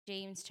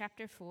James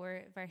chapter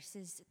 4,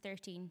 verses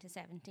 13 to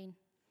 17.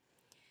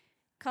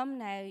 Come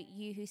now,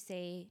 you who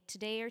say,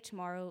 today or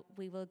tomorrow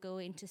we will go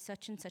into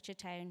such and such a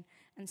town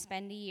and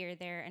spend a year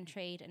there and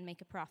trade and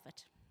make a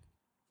profit.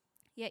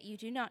 Yet you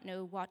do not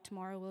know what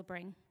tomorrow will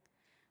bring.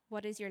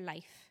 What is your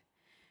life?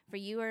 For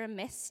you are a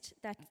mist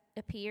that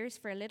appears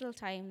for a little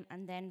time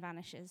and then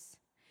vanishes.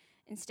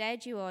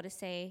 Instead, you ought to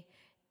say,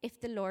 if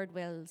the Lord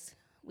wills,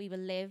 we will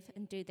live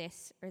and do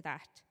this or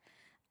that.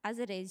 As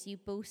it is, you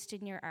boast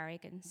in your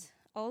arrogance.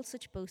 All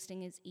such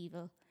boasting is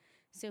evil.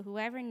 So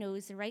whoever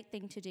knows the right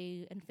thing to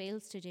do and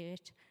fails to do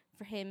it,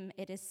 for him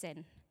it is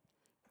sin.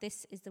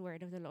 This is the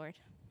word of the Lord.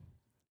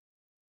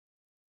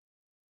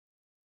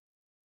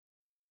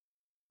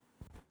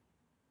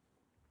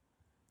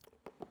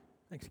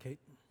 Thanks, Kate.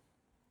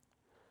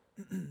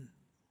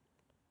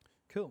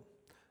 Cool.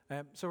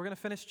 So we're going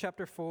to finish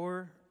chapter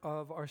 4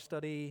 of our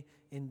study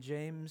in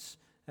James.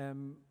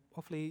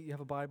 Hopefully you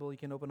have a Bible, you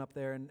can open up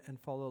there and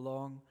follow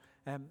along.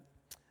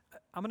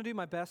 I'm going to do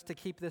my best to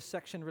keep this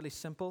section really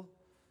simple,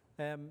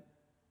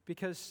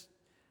 because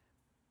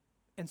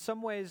in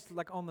some ways,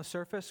 like on the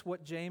surface,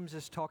 what James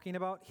is talking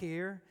about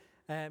here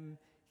can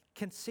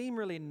seem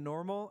really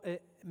normal,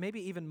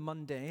 maybe even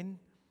mundane.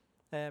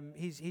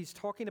 He's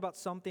talking about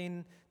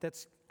something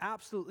that's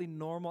absolutely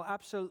normal.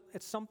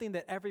 It's something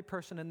that every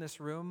person in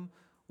this room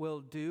will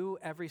do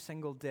every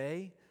single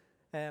day.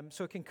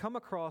 So it can come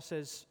across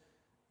as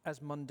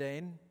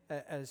mundane,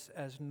 as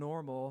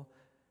normal,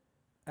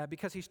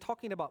 because he's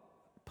talking about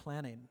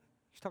planning.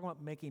 He's talking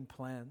about making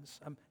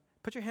plans.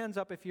 Put your hands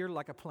up if you're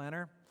like a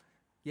planner.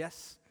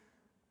 Yes?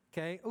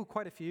 Okay. Oh,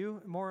 quite a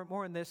few.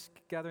 More in this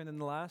gathering than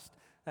the last.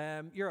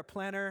 You're a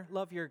planner.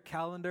 Love your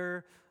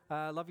calendar.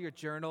 Love your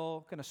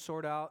journal. Going to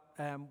sort out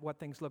what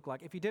things look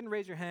like. If you didn't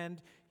raise your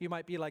hand, you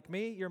might be like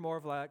me. You're more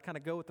of a kind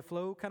of go with the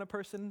flow kind of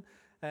person.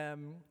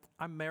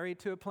 I'm married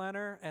to a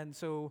planner, and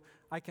so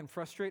I can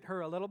frustrate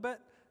her a little bit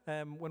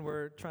when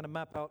we're trying to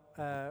map out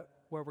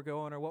where we're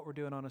going or what we're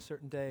doing on a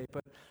certain day.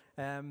 But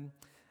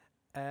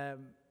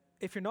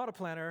if you're not a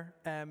planner,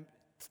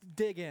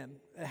 dig in.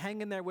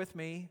 Hang in there with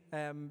me.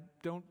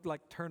 Don't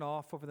turn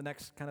off over the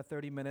next kind of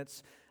 30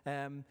 minutes.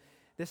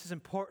 This is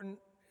important.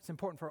 It's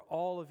important for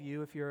all of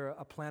you if you're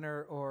a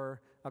planner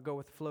or a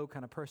go-with-the-flow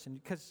kind of person.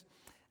 Because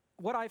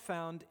what I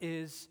found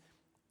is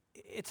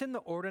it's in the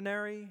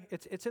ordinary,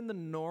 it's in the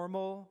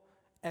normal,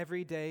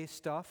 everyday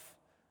stuff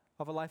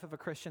of a life of a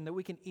Christian that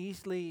we can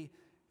easily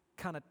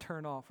kind of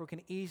turn off. We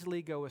can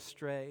easily go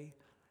astray.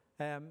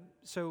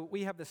 So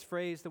we have this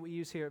phrase that we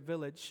use here at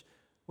Village.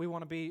 We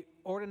want to be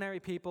ordinary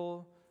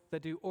people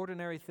that do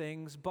ordinary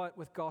things, but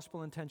with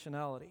gospel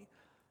intentionality.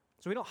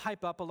 So we don't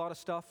hype up a lot of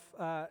stuff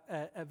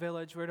at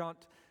Village.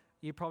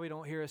 You probably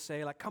don't hear us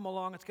say, come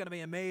along, it's going to be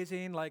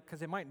amazing,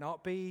 because it might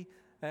not be.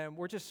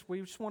 We just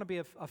want to be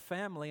a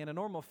family, and a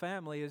normal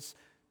family is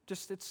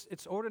just,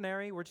 it's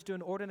ordinary. We're just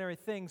doing ordinary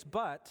things,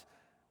 but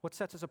what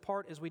sets us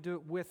apart is we do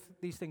it with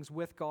these things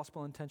with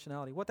gospel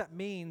intentionality. What that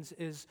means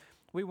is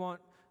we want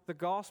the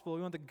gospel,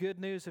 we want the good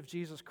news of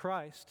Jesus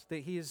Christ,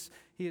 that He has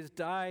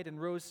died and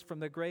rose from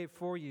the grave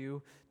for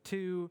you,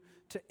 to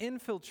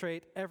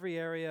infiltrate every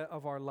area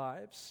of our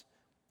lives.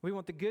 We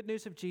want the good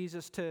news of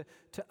Jesus to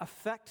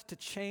affect, to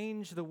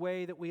change the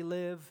way that we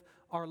live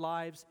our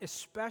lives,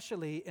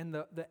 especially in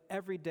the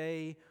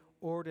everyday,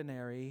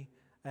 ordinary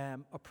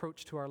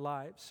approach to our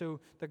lives.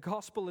 So the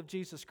gospel of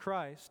Jesus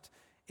Christ,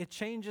 it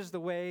changes the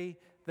way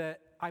that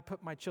I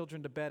put my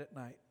children to bed at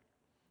night.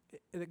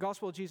 The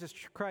gospel of Jesus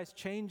Christ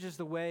changes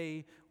the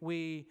way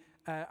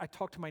I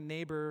talk to my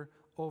neighbor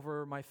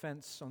over my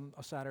fence on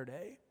a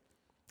Saturday.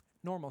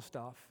 Normal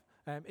stuff.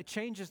 It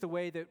changes the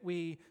way that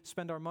we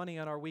spend our money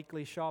on our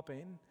weekly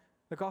shopping.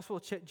 The gospel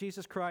of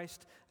Jesus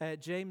Christ,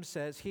 James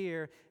says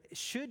here,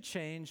 should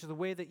change the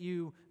way that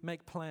you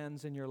make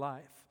plans in your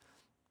life.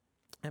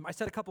 I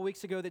said a couple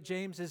weeks ago that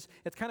James it's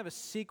kind of a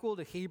sequel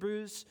to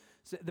Hebrews.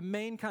 So the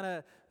main kind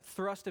of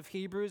thrust of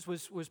Hebrews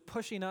was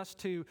pushing us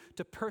to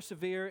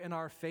persevere in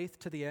our faith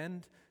to the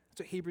end.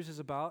 That's what Hebrews is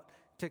about,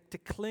 to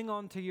cling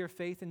on to your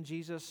faith in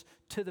Jesus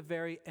to the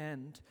very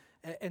end.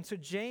 And so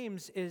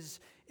James is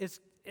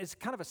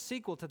kind of a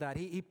sequel to that.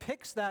 He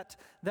picks that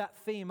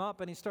theme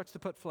up and he starts to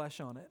put flesh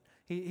on it.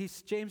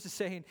 James is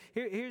saying,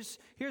 here's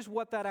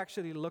what that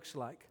actually looks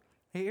like.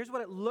 Here's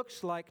what it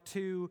looks like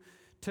to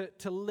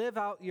live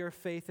out your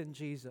faith in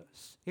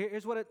Jesus.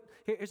 Here's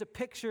a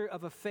picture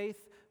of a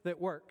faith that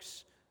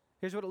works.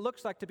 Here's what it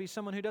looks like to be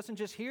someone who doesn't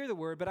just hear the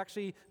word, but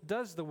actually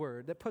does the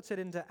word, that puts it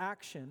into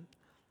action.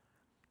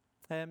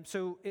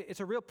 So it's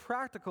a real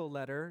practical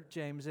letter,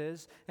 James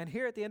is. And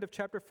here at the end of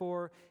chapter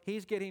 4,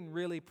 he's getting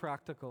really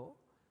practical.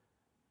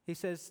 He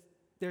says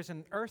there's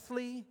an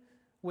earthly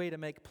way to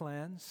make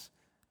plans.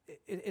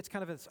 It's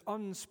kind of this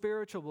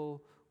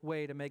unspiritual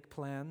way to make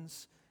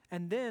plans.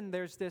 And then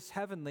there's this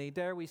heavenly,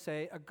 dare we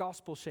say, a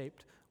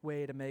gospel-shaped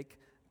way to make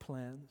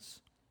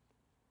plans.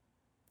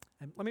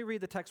 And let me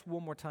read the text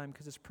one more time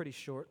because it's pretty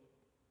short.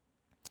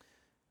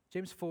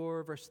 James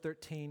 4, verse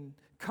 13.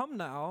 Come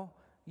now,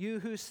 you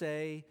who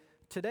say,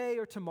 today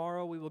or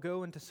tomorrow we will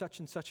go into such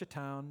and such a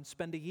town,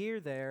 spend a year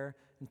there,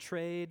 and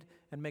trade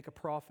and make a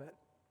profit.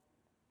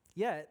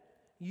 Yet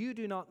you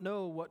do not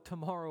know what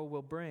tomorrow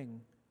will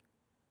bring.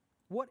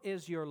 What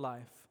is your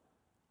life?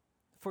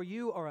 For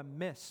you are a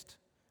mist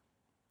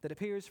that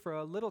appears for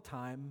a little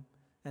time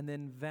and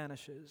then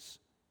vanishes.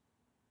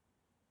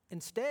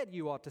 Instead,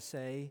 you ought to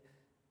say,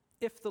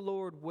 if the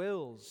Lord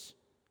wills,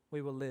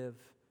 we will live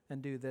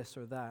and do this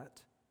or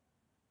that.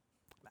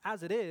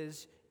 As it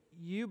is,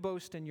 you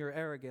boast in your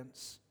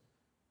arrogance.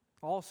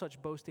 All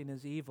such boasting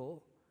is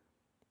evil.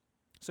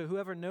 So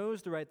whoever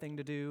knows the right thing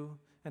to do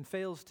and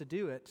fails to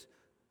do it,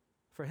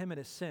 for him it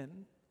is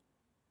sin.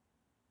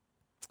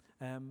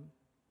 Let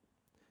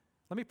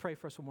me pray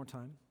for us one more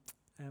time.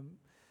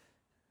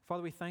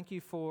 Father, we thank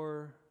you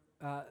for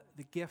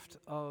the gift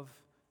of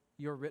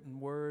your written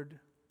word.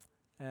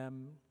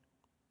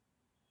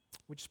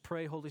 We just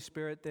pray, Holy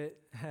Spirit, that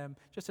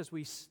just as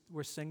we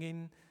were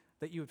singing,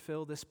 that you would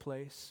fill this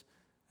place,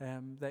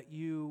 that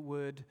you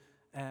would,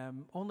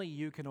 only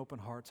you can open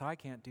hearts. I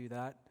can't do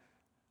that.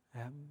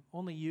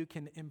 Only you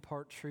can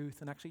impart truth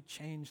and actually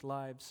change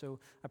lives. So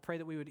I pray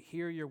that we would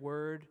hear your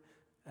word,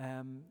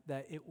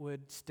 that it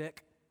would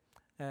stick,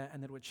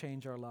 and that it would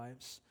change our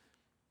lives.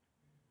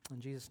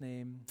 In Jesus'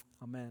 name,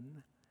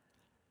 amen.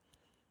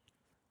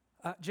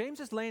 James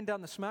is laying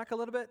down the smack a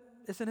little bit,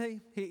 isn't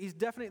he? He's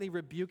definitely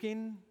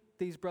rebuking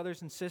these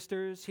brothers and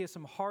sisters. He has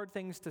some hard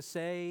things to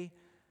say,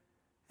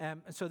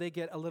 and so they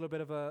get a little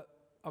bit of a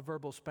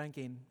verbal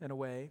spanking in a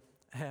way.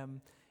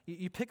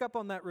 You pick up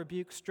on that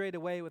rebuke straight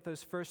away with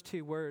those first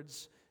two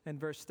words in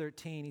verse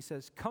 13. He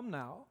says, "Come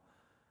now."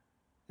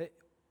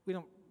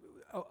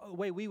 A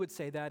way we would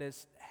say that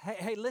is,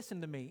 hey, listen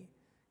to me.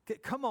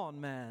 Come on,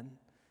 man.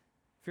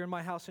 If you're in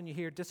my house and you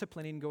hear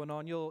disciplining going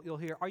on, you'll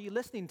hear, "Are you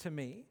listening to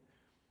me?"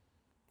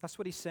 That's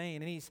what he's saying.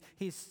 And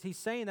he's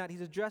saying that.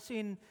 He's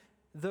addressing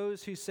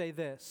those who say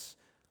this.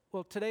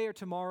 Well, today or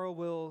tomorrow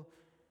we'll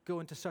go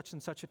into such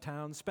and such a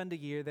town, spend a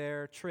year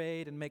there,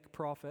 trade, and make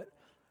profit.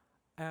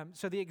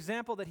 So the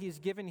example that he's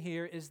given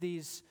here is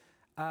these,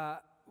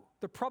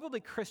 they're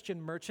probably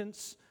Christian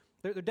merchants.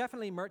 They're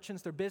definitely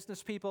merchants, they're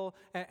business people,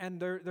 and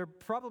they're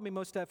probably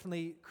most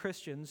definitely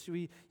Christians.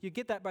 You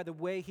get that by the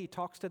way he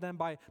talks to them,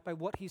 by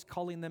what he's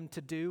calling them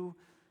to do.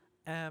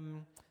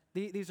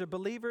 These are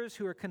believers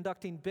who are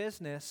conducting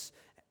business,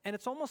 and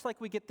it's almost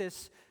like we get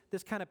this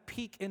kind of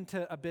peek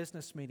into a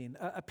business meeting,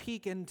 a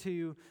peek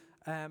into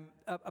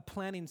a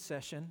planning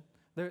session.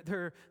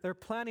 They're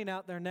planning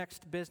out their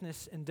next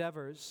business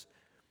endeavors.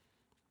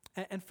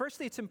 And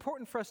firstly, it's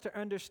important for us to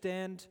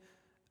understand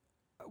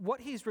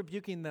what he's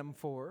rebuking them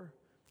for.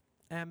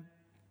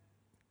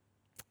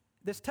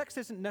 This text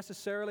isn't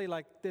necessarily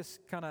like this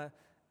kind of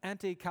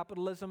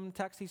anti-capitalism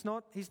text. He's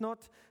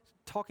not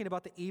talking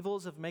about the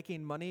evils of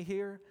making money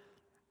here.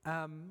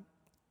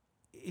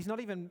 He's not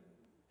even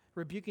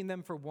rebuking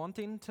them for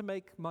wanting to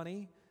make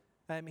money.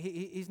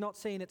 He's not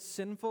saying it's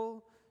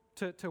sinful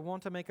to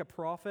want to make a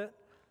profit.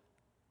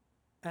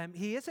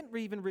 He isn't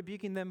even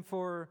rebuking them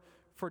for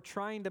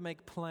trying to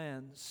make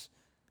plans.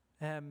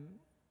 I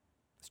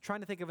was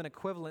trying to think of an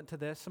equivalent to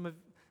this. A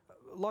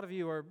lot of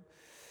you are,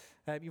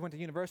 you went to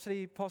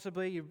university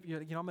possibly. I'm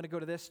going to go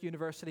to this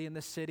university in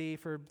this city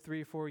for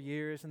 3 or 4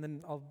 years, and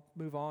then I'll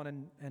move on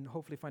and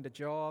hopefully find a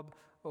job.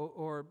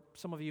 Or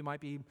some of you might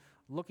be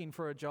looking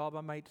for a job.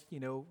 I might,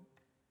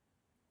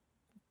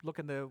 look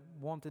in the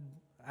wanted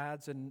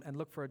ads and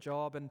look for a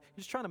job, and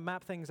just trying to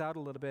map things out a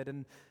little bit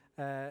and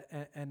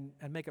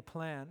make a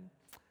plan.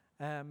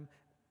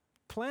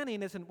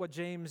 Planning isn't what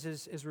James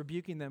is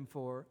rebuking them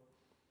for.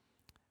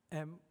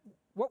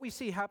 What we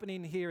see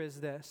happening here is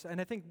this,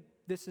 and I think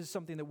this is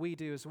something that we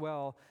do as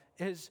well,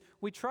 is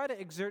we try to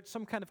exert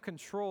some kind of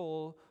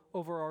control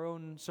over our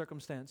own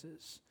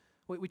circumstances.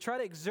 We try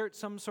to exert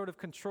some sort of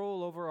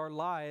control over our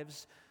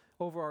lives,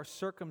 over our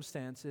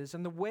circumstances,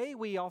 and the way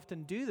we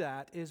often do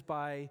that is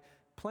by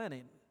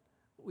planning.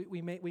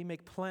 We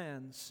make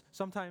plans,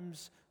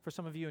 sometimes for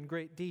some of you in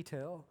great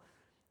detail.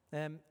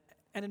 And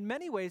in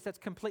many ways, that's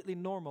completely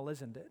normal,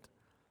 isn't it?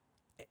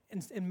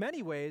 In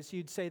many ways,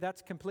 you'd say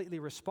that's completely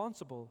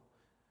responsible.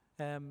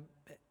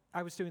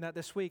 I was doing that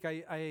this week.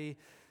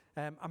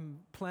 I'm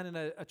planning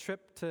a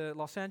trip to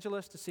Los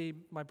Angeles to see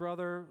my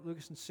brother,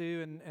 Lucas and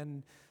Sue,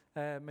 and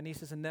my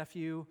nieces and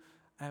nephew.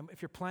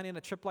 If you're planning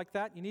a trip like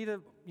that, you need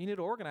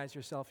to organize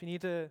yourself.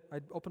 I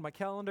opened my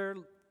calendar,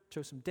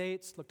 chose some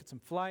dates, looked at some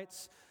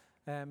flights,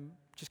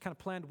 just kind of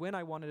planned when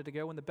I wanted to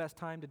go, when the best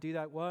time to do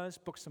that was,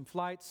 booked some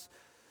flights.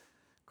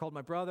 Called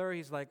my brother.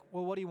 He's like,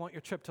 "Well, what do you want your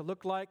trip to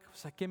look like?" I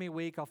was like, "Give me a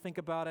week. I'll think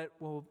about it.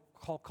 We'll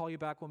call you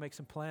back. We'll make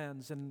some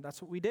plans." And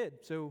that's what we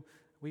did. So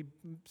we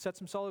set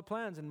some solid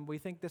plans, and we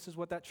think this is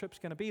what that trip's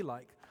going to be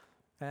like.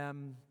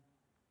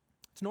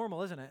 It's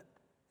normal, isn't it?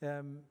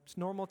 It's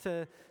normal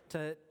to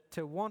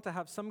want to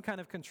have some kind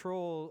of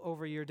control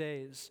over your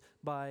days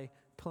by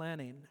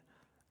planning.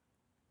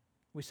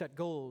 We set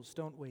goals,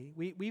 don't we?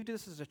 We do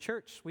this as a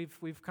church.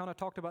 We've kind of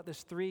talked about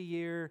this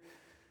 3-year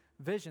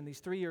vision, these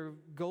 3-year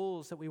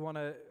goals that we want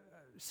to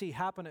see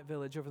happen at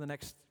Village over the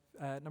next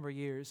number of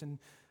years. And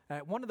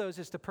One of those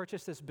is to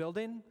purchase this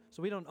building.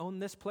 So we don't own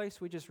this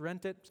place. We just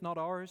rent it. It's not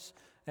ours.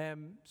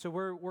 So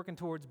we're working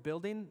towards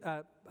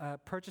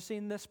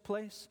purchasing this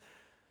place.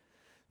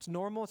 It's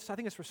normal. I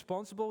think it's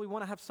responsible. We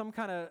want to have some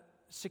kind of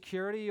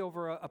security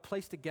over a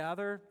place to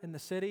gather in the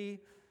city.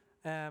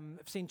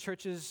 I've seen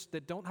churches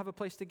that don't have a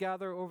place to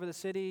gather over the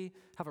city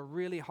have a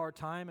really hard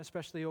time,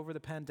 especially over the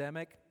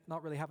pandemic,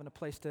 not really having a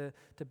place to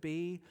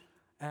be.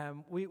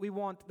 We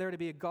want there to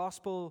be a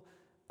gospel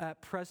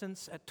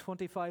presence at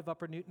 25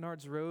 Upper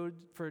Newtonards Road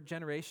for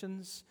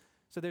generations.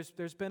 So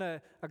there's been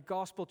a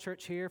gospel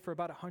church here for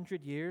about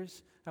 100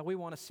 years, and we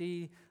want to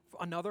see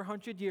another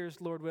 100 years,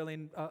 Lord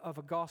willing, of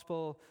a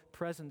gospel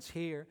presence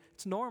here.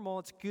 It's normal,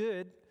 it's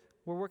good,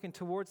 we're working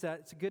towards that.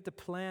 It's good to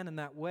plan in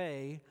that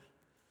way.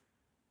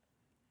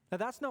 Now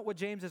that's not what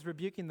James is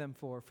rebuking them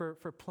for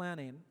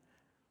planning.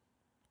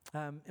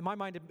 In my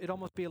mind, it'd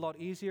almost be a lot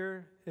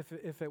easier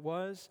if it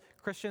was.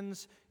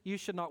 Christians, you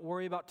should not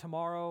worry about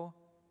tomorrow.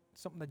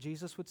 Something that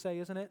Jesus would say,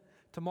 isn't it?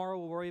 Tomorrow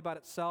will worry about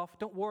itself.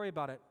 Don't worry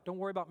about it. Don't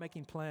worry about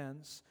making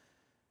plans.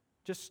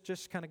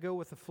 Just kind of go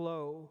with the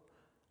flow.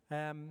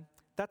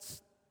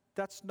 That's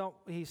not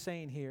what he's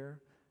saying here.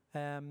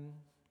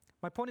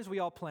 My point is we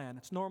all plan.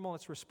 It's normal.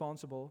 It's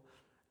responsible.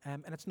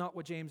 And it's not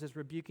what James is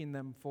rebuking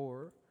them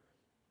for.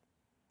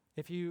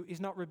 He's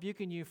not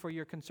rebuking you for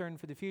your concern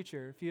for the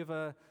future. If you have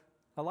a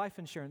life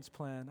insurance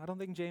plan, I don't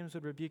think James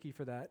would rebuke you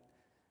for that.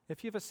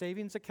 If you have a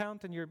savings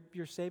account and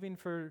you're saving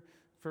for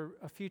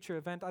a future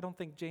event, I don't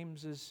think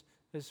James is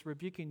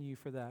rebuking you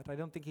for that. I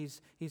don't think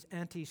he's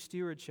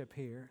anti-stewardship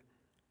here.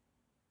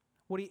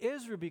 What he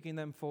is rebuking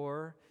them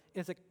for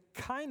is a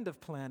kind of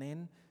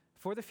planning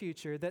for the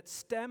future that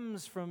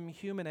stems from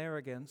human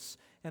arrogance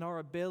and our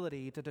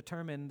ability to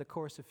determine the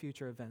course of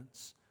future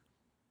events.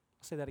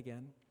 I'll say that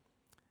again.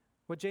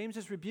 What James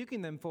is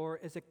rebuking them for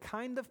is a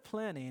kind of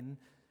planning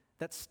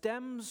that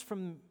stems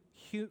from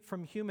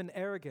human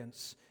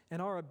arrogance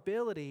and our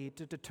ability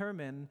to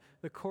determine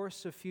the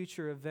course of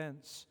future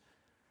events.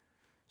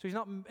 So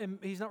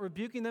he's not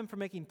rebuking them for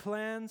making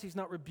plans. He's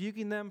not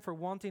rebuking them for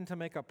wanting to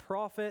make a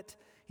profit.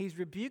 He's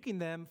rebuking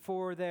them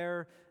for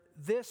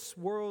this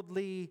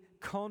worldly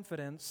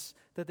confidence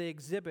that they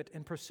exhibit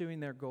in pursuing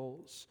their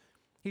goals.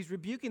 He's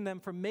rebuking them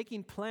for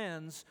making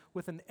plans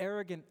with an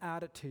arrogant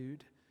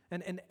attitude,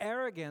 and an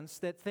arrogance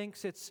that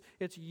thinks it's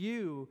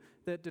you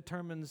that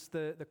determines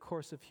the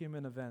course of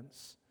human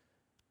events.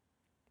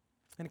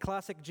 In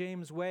classic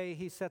James way,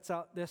 he sets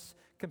out this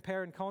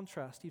compare and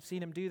contrast. You've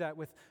seen him do that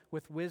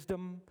with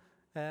wisdom.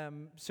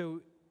 In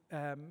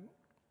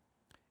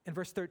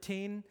verse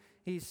 13,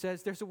 he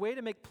says, there's a way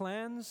to make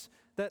plans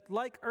that,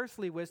 like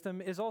earthly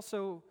wisdom, is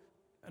also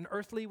an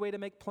earthly way to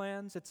make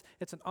plans.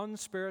 It's an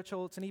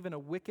unspiritual, it's an even a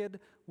wicked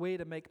way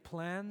to make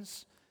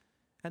plans.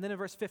 And then in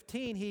verse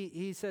 15,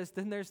 he says,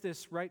 then there's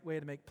this right way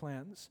to make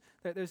plans.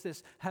 There's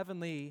this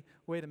heavenly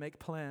way to make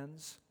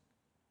plans.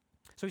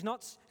 So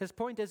his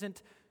point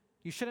isn't,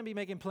 you shouldn't be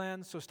making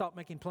plans, so stop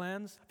making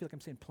plans. I feel like I'm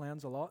saying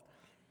plans a lot.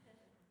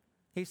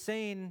 He's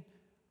saying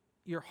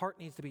your heart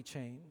needs to be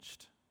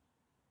changed.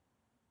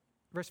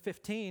 Verse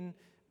 15,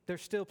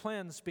 there's still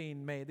plans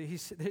being made.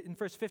 In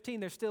verse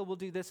 15, there's still, we'll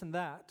do this and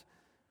that.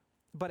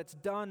 But it's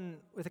done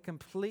with a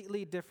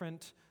completely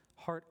different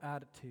heart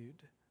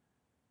attitude.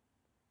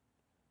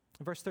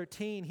 In verse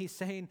 13, he's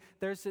saying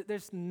there's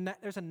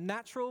a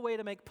natural way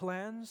to make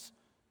plans.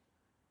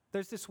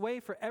 There's this way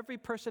for every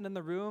person in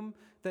the room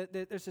that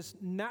there's this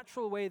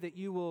natural way that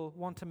you will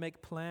want to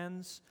make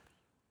plans,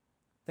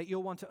 that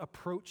you'll want to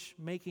approach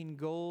making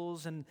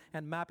goals and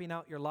mapping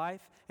out your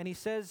life. And he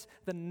says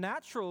the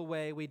natural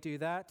way we do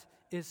that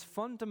is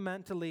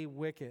fundamentally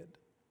wicked.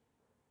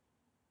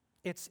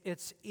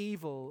 It's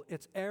evil,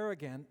 it's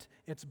arrogant,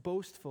 it's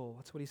boastful.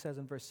 That's what he says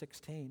in verse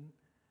 16.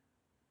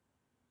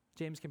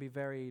 James can be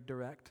very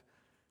direct.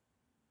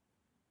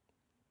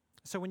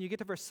 So when you get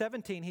to verse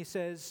 17, he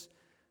says,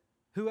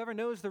 whoever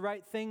knows the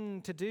right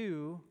thing to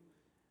do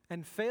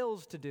and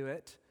fails to do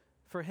it,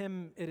 for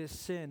him it is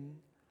sin.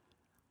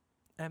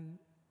 And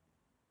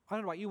I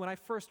don't know about you, when I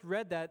first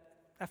read that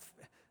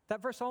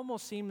verse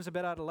almost seems a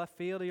bit out of left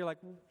field. You're like,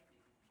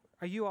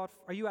 are you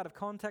out of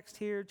context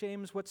here,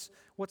 James? What's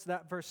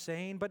that verse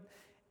saying? But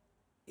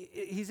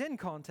he's in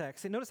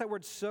context. And notice that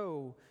word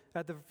so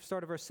at the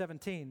start of verse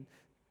 17.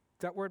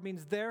 That word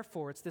means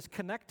therefore. It's this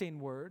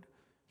connecting word.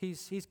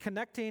 He's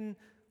connecting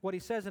what he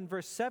says in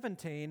verse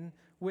 17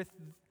 with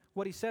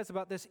what he says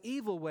about this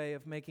evil way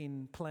of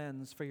making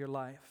plans for your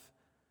life.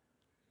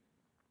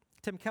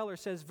 Tim Keller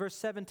says verse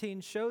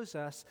 17 shows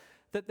us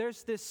that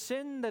there's this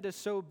sin that is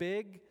so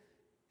big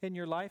in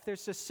your life.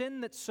 There's a sin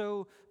that's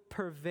so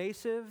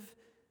pervasive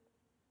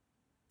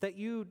that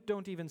you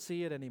don't even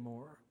see it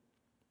anymore.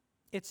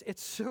 It's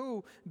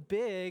so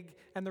big,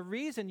 and the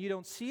reason you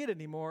don't see it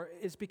anymore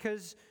is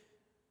because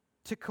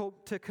to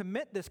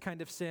commit this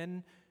kind of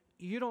sin,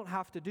 you don't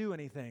have to do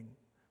anything.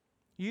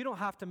 You don't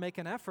have to make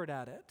an effort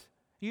at it.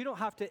 You don't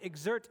have to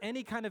exert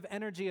any kind of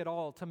energy at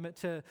all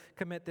to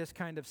commit this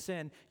kind of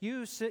sin.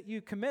 You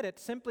commit it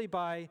simply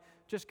by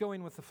just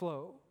going with the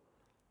flow.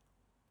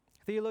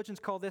 Theologians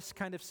call this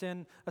kind of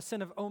sin a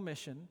sin of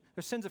omission.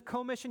 There's sins of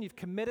commission. You've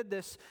committed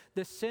this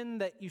sin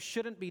that you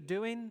shouldn't be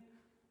doing.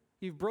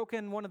 You've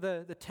broken one of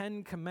the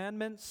 10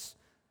 commandments.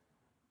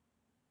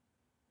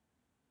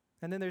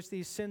 And then there's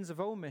these sins of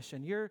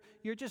omission. You're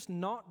just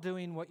not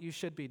doing what you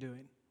should be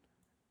doing.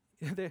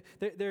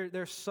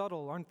 They're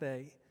subtle, aren't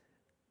they?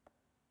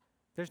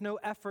 There's no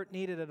effort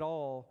needed at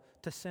all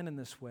to sin in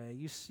this way.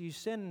 You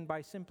sin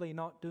by simply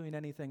not doing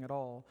anything at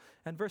all.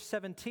 And verse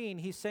 17,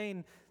 he's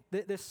saying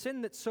that this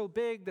sin that's so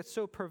big, that's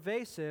so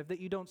pervasive, that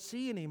you don't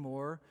see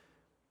anymore,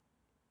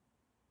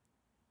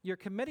 you're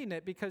committing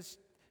it because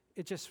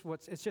it's just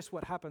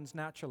what happens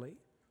naturally.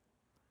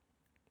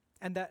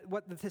 And that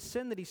the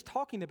sin that he's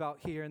talking about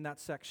here in that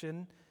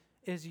section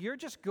is you're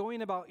just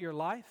going about your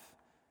life.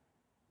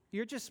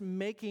 You're just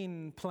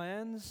making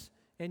plans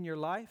in your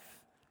life,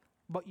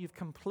 but you've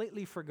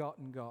completely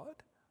forgotten God.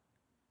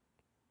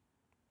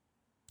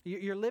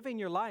 You're living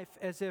your life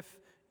as if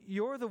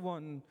you're the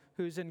one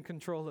who's in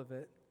control of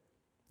it.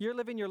 You're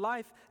living your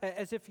life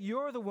as if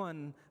you're the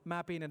one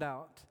mapping it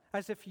out,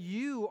 as if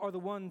you are the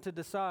one to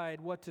decide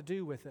what to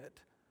do with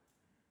it.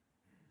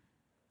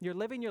 You're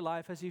living your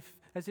life as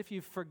if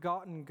you've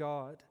forgotten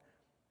God.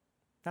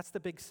 That's the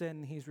big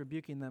sin he's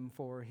rebuking them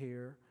for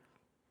here.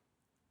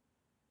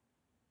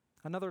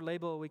 Another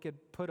label we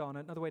could put on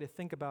it, another way to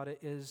think about it,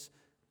 is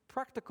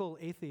practical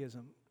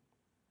atheism.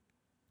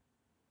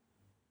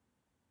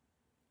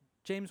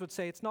 James would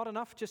say it's not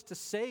enough just to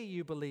say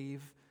you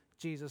believe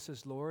Jesus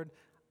is Lord.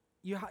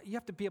 You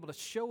have to be able to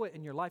show it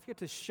in your life. You have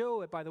to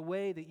show it by the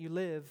way that you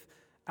live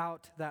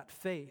out that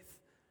faith.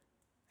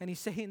 And he's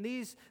saying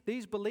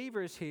these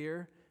believers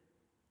here,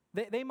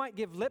 they might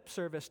give lip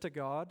service to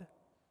God.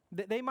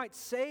 They might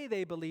say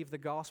they believe the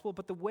gospel,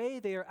 but the way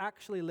they are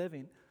actually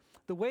living,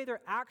 the way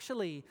they're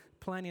actually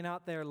planning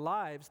out their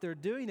lives, they're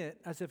doing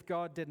it as if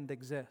God didn't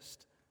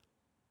exist.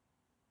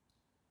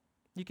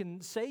 You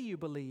can say you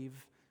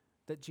believe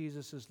that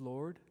Jesus is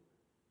Lord,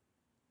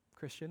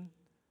 Christian,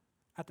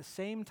 at the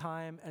same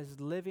time as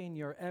living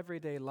your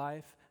everyday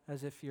life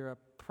as if you're a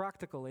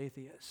practical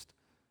atheist.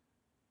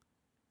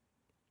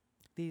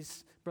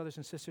 These brothers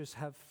and sisters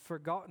have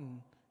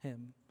forgotten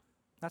him.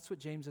 That's what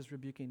James is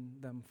rebuking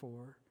them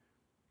for.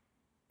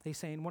 He's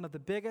saying one of the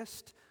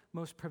biggest,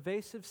 most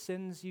pervasive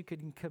sins you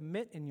can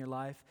commit in your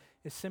life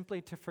is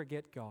simply to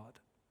forget God.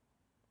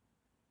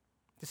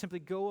 To simply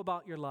go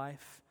about your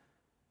life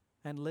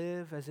and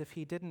live as if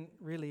he didn't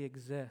really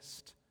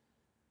exist.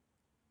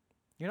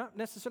 You're not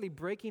necessarily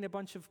breaking a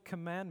bunch of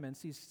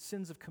commandments, these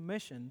sins of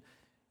commission.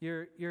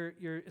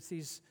 It's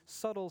these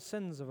subtle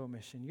sins of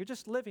omission. You're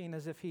just living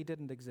as if he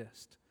didn't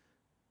exist.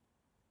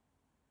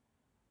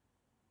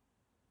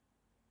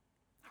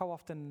 How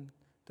often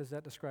does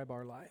that describe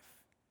our life?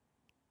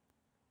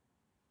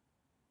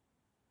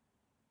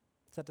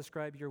 Does that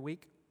describe your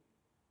week?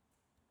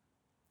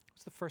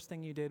 What's the first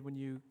thing you did when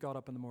you got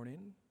up in the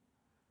morning?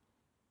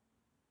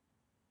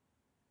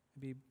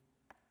 Maybe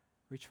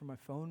reach for my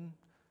phone,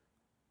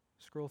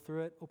 scroll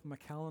through it, open my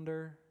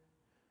calendar.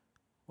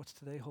 What's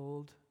today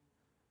hold?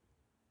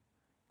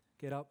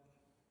 Get up,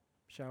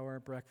 shower,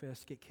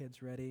 breakfast, get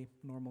kids ready,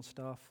 normal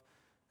stuff.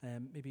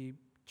 Maybe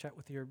chat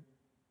with your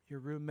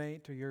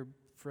roommate or your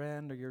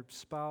friend or your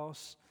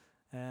spouse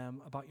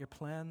about your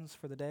plans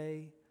for the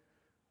day.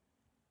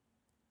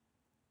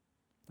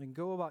 And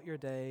go about your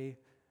day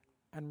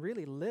and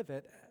really live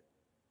it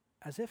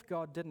as if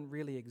God didn't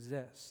really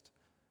exist.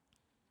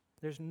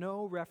 There's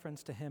no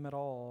reference to him at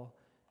all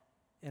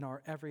in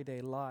our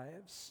everyday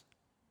lives.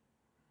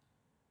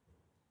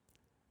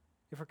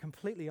 If we're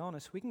completely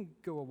honest, we can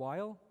go a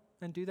while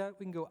and do that.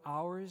 We can go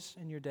hours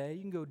in your day.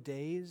 You can go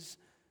days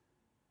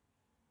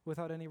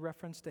without any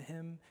reference to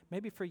him.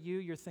 Maybe for you,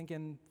 you're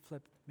thinking,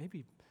 Flip,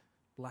 maybe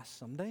last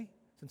Sunday,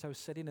 since I was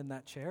sitting in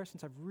that chair,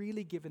 since I've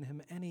really given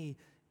him any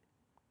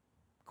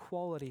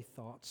quality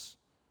thoughts.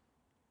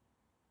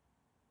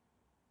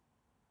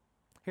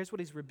 Here's what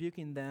he's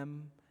rebuking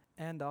them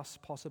and us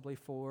possibly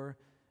for,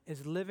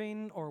 is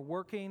living or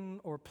working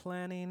or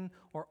planning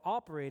or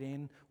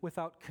operating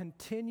without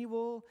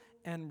continual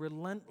and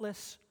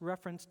relentless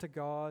reference to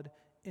God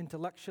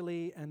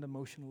intellectually and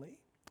emotionally.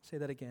 Say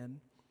that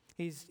again.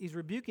 He's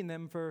rebuking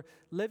them for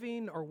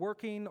living or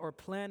working or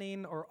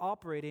planning or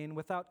operating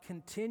without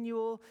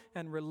continual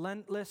and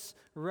relentless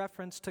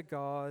reference to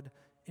God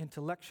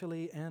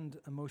intellectually and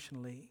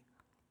emotionally.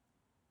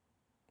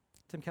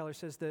 Tim Keller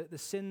says the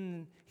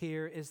sin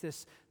here is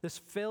this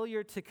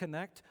failure to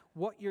connect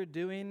what you're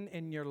doing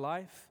in your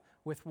life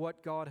with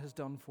what God has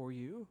done for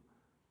you.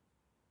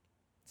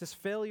 It's this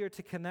failure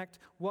to connect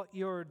what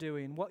you're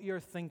doing, what you're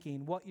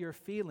thinking, what you're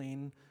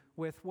feeling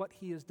with what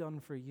he has done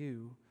for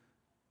you.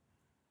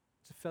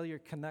 It's a failure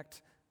to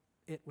connect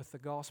it with the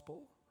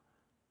gospel.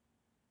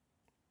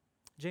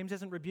 James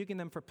isn't rebuking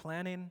them for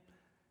planning.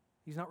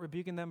 He's not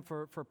rebuking them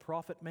for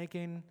profit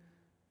making.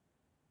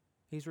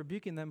 He's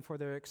rebuking them for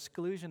their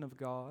exclusion of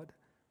God.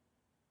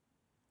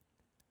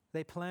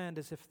 They planned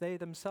as if they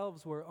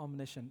themselves were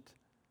omniscient,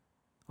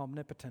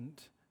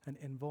 omnipotent, and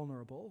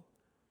invulnerable.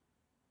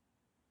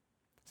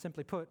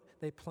 Simply put,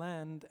 they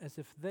planned as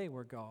if they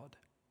were God.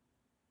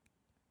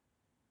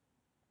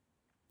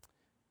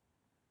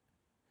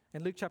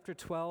 In Luke chapter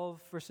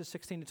 12, verses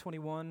 16 to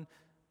 21,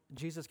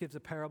 Jesus gives a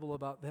parable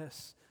about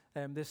this.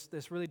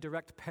 This really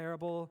direct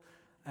parable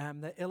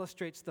that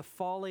illustrates the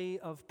folly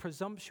of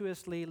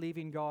presumptuously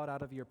leaving God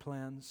out of your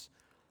plans.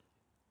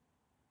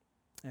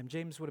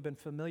 James would have been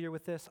familiar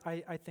with this.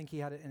 I think he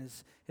had it in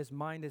his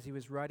mind as he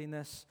was writing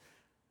this.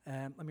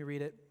 Let me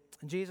read it.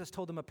 And Jesus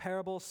told them a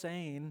parable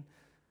saying,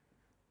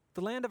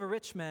 "The land of a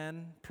rich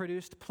man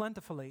produced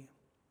plentifully.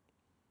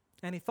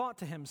 And he thought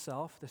to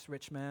himself, this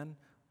rich man,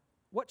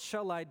 'What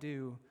shall I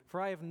do? For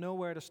I have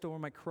nowhere to store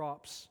my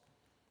crops.'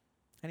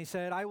 And he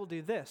said, 'I will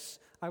do this.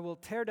 I will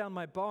tear down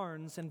my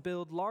barns and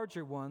build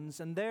larger ones,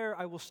 and there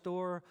I will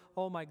store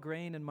all my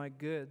grain and my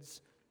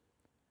goods.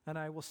 And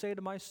I will say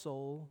to my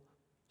soul,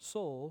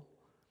 Soul,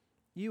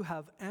 you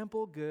have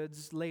ample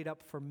goods laid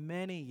up for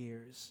many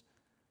years.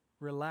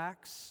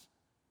 Relax,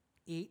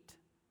 eat,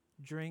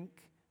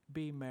 drink,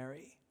 be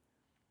merry.'"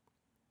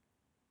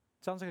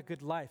 Sounds like a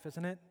good life,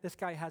 isn't it? This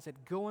guy has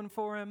it going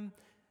for him.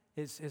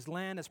 His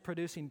land is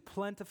producing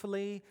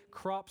plentifully.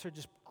 Crops are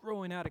just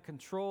growing out of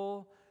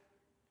control,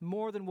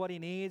 more than what he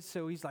needs.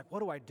 So he's like, what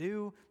do I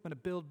do? I'm going to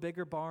build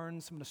bigger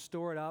barns. I'm going to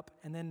store it up.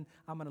 And then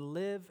I'm going to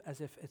live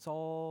as if it's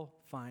all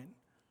fine.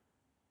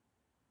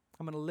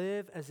 I'm going to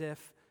live as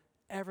if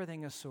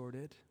everything is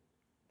sorted.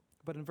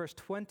 But in verse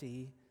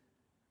 20,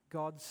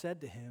 God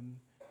said to him,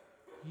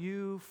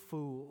 "You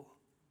fool,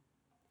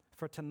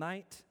 for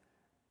tonight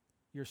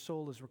your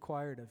soul is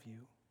required of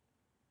you.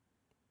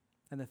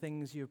 And the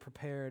things you have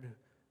prepared,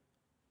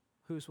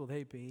 whose will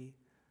they be?"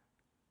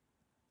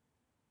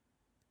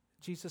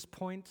 Jesus'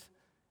 point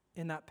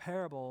in that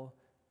parable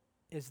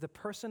is the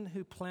person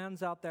who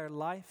plans out their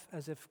life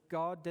as if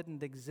God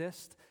didn't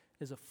exist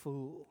is a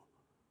fool.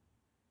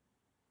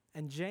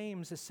 And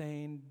James is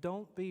saying,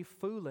 don't be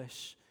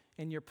foolish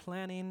in your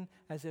planning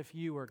as if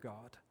you are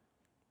God.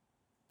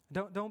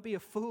 Don't be a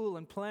fool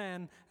and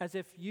plan as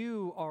if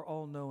you are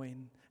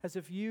all-knowing, as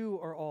if you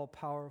are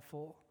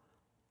all-powerful.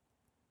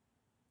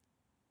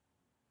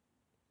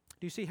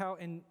 Do you see how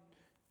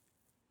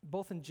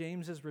both in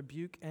James's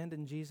rebuke and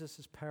in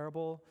Jesus'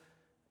 parable,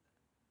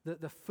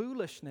 the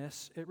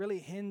foolishness, it really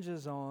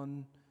hinges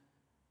on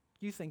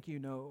you think you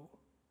know.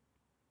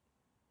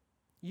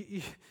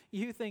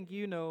 You think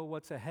you know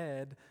what's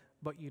ahead,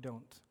 but you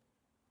don't.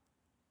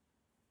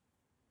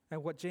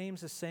 And what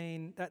James is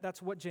saying,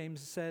 that's what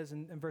James says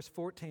in verse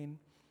 14.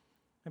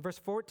 In verse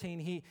 14,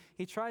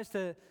 he tries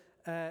to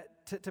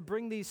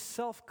bring these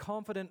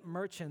self-confident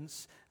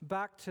merchants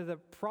back to the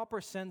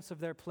proper sense of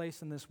their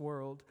place in this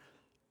world.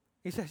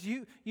 He says,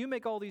 you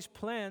make all these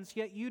plans,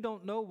 yet you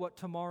don't know what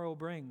tomorrow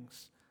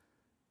brings.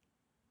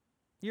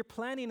 You're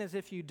planning as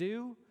if you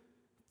do,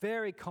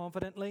 very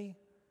confidently,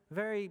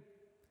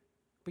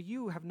 but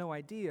you have no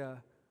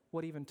idea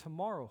what even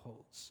tomorrow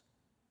holds.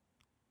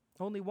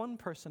 Only one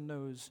person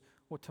knows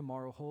what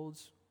tomorrow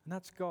holds, and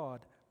that's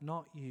God,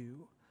 not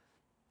you.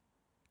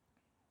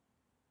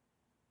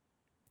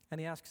 And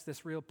he asks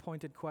this real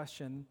pointed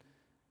question.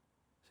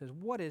 He says,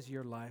 what is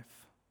your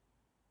life?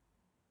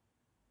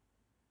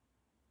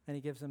 And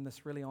he gives them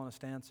this really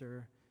honest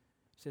answer.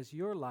 He says,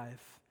 your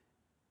life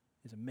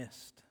is a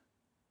mist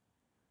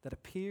that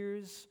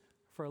appears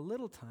for a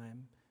little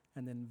time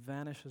and then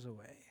vanishes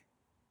away.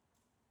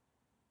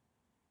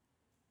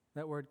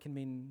 That word can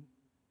mean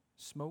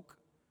smoke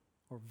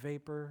or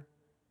vapor.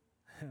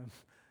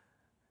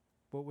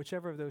 But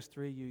whichever of those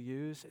three you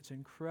use, it's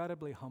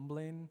incredibly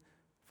humbling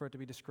for it to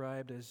be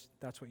described as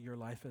that's what your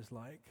life is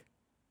like.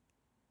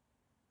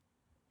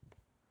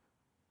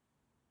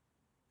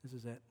 This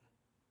is it.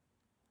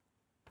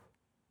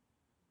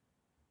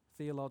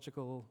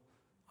 Theological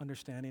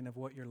understanding of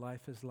what your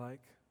life is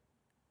like.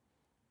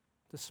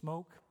 The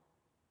smoke,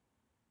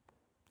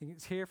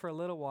 it's here for a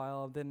little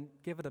while, then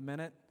give it a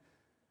minute,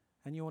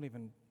 and you won't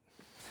even,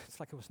 it's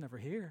like it was never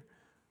here.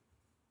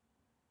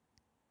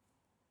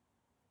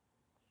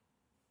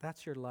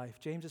 That's your life.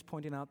 James is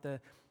pointing out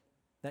that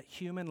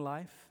human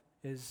life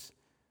is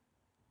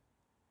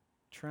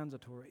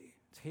transitory.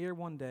 It's here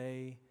one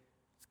day,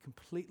 it's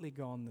completely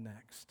gone the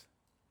next.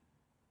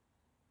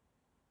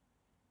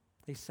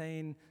 He's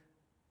saying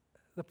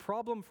the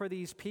problem for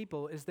these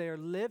people is they're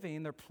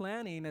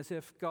planning as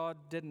if God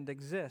didn't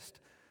exist.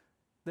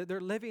 That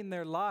they're living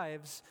their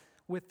lives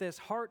with this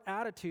heart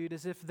attitude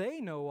as if they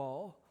know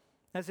all,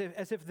 as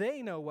if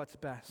they know what's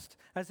best,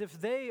 as if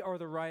they are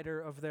the writer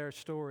of their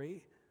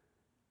story.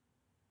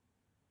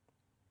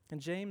 And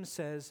James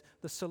says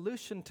the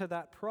solution to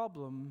that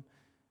problem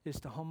is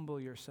to humble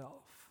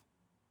yourself.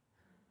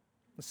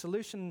 The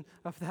solution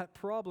of that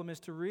problem is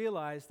to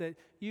realize that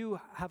you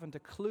haven't a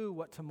clue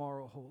what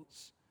tomorrow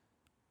holds.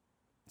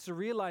 It's to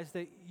realize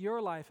that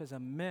your life is a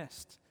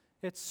mist.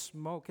 It's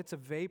smoke. It's a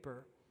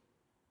vapor.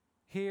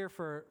 Here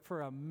for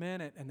a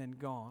minute and then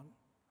gone.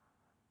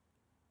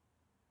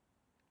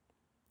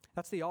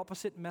 That's the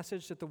opposite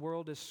message that the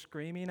world is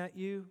screaming at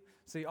you.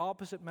 It's the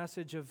opposite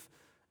message of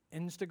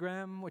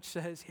Instagram, which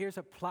says, here's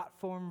a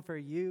platform for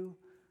you.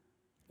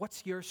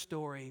 What's your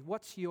story?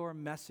 What's your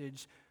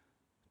message?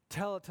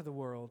 Tell it to the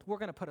world. We're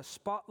going to put a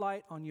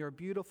spotlight on your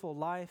beautiful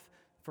life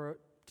for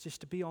just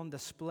to be on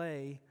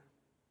display.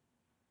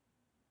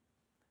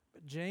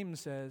 But James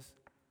says,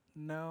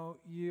 no,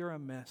 you're a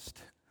mist.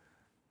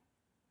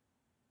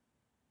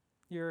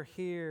 You're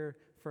here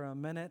for a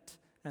minute,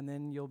 and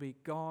then you'll be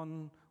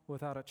gone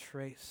without a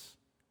trace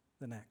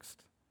the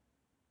next.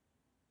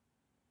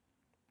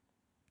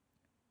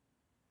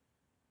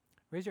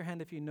 Raise your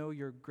hand if you know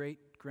your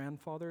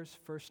great-grandfather's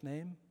first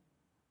name.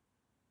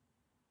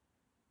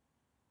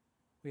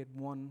 We had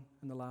one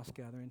in the last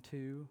gathering,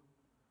 2,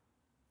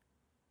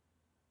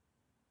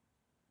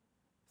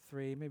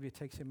 3. Maybe it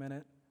takes you a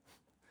minute.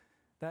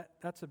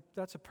 That's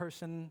a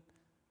person,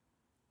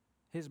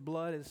 his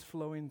blood is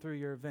flowing through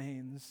your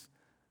veins.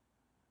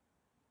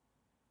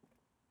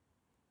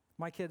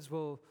 My kids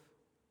will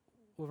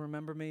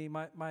remember me.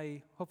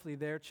 My hopefully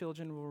their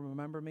children will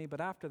remember me. But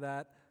after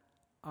that,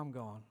 I'm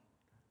gone.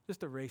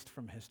 Just erased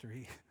from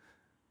history.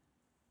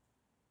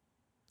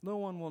 No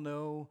one will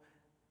know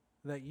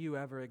that you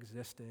ever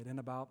existed in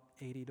about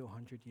 80 to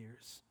 100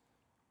 years.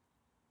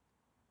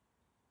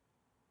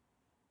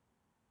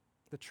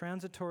 The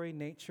transitory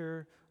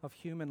nature of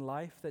human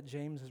life that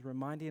James is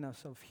reminding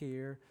us of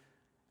here,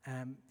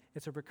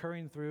 it's a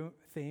recurring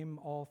theme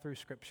all through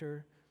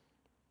Scripture.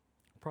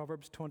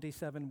 Proverbs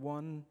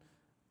 27:1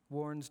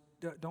 warns,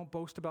 don't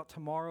boast about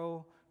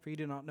tomorrow, for you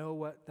do not know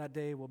what that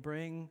day will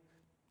bring.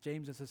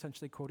 James is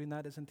essentially quoting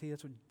that, isn't he?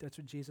 That's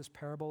what Jesus'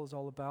 parable is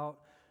all about.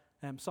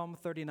 Psalm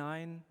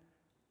 39,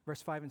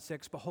 verse 5 and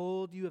 6,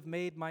 behold, you have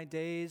made my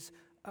days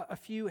a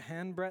few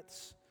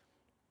handbreadths,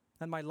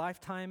 and my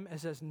lifetime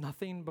is as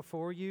nothing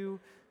before you.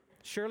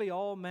 Surely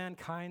all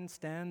mankind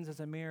stands as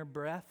a mere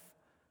breath.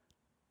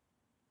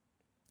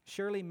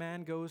 Surely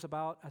man goes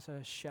about as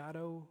a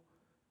shadow.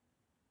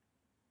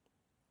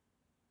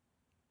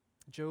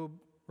 Job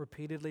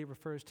repeatedly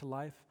refers to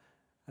life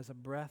as a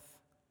breath.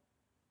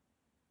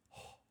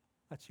 Oh,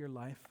 that's your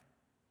life.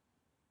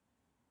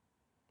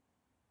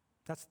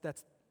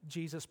 That's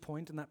Jesus'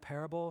 point in that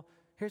parable.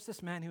 Here's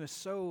this man who is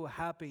so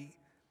happy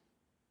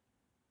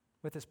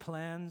with his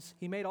plans.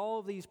 He made all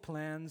of these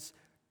plans,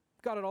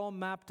 got it all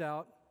mapped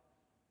out.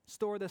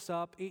 Store this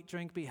up, eat,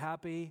 drink, be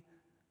happy.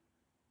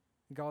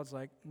 And God's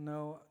like,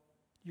 no,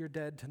 you're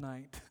dead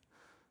tonight.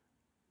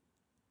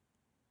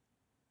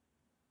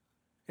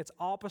 It's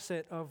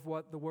opposite of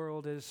what the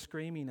world is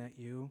screaming at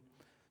you.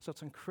 So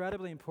it's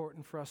incredibly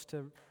important for us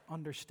to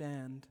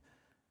understand.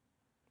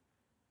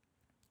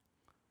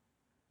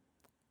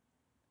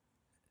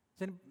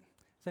 Is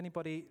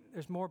anybody,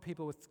 there's more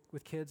people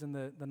with kids in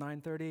the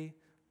 9:30,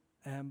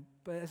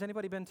 but has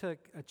anybody been to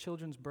a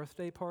children's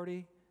birthday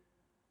party?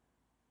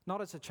 Not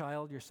as a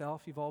child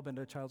yourself, you've all been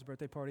to a child's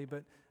birthday party,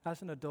 but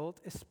as an adult,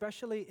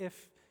 especially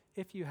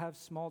if you have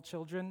small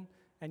children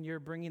and you're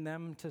bringing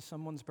them to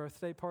someone's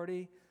birthday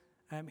party,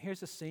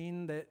 here's a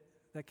scene that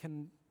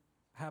can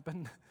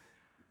happen.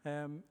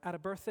 At a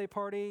birthday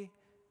party,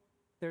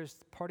 there's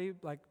party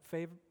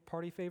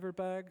favor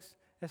bags.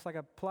 It's like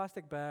a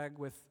plastic bag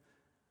with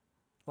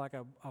like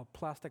a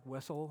plastic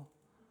whistle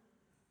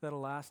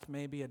that'll last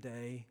maybe a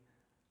day,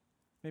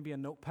 maybe a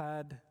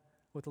notepad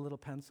with a little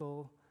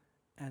pencil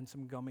and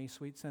some gummy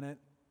sweets in it.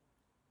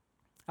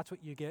 That's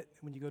what you get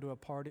when you go to a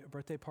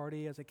birthday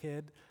party as a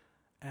kid.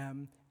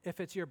 If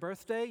it's your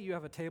birthday, you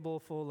have a table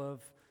full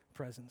of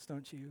presents,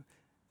 don't you?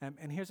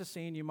 And here's a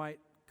scene you might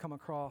come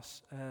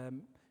across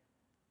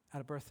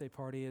at a birthday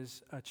party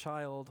is a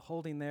child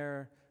holding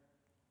their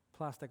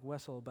plastic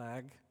whistle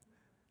bag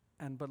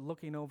but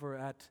looking over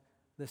at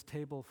this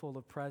table full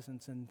of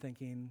presents and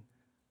thinking,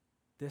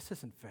 this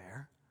isn't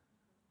fair.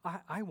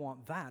 I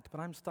want that, but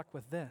I'm stuck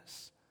with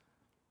this.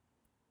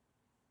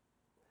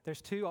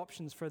 There's 2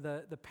 options for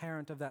the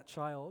parent of that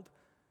child.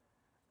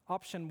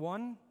 Option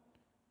 1,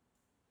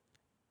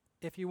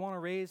 if you want to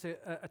raise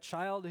a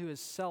child who is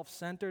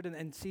self-centered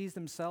and sees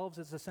themselves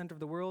as the center of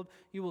the world,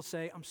 you will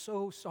say, I'm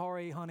so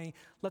sorry, honey.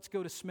 Let's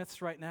go to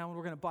Smith's right now and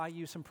we're going to buy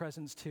you some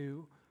presents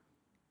too.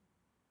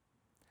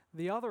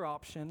 The other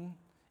option,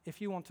 if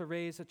you want to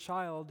raise a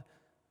child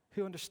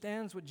who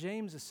understands what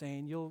James is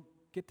saying, you'll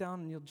get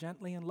down and you'll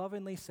gently and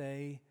lovingly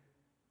say,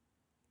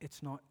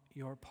 it's not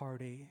your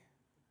party.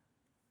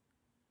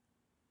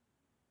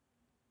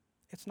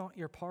 It's not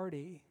your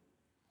party.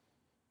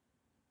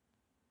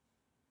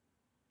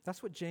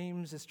 That's what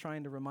James is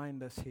trying to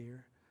remind us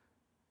here.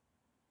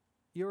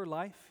 Your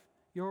life,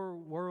 your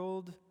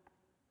world,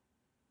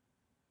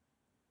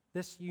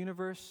 this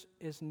universe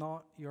is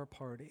not your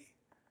party.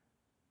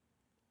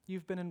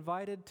 You've been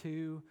invited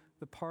to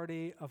the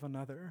party of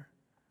another.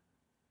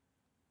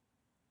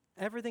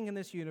 Everything in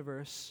this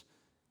universe,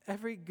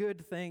 every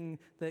good thing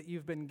that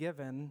you've been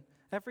given,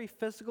 every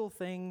physical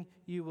thing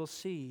you will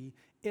see,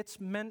 it's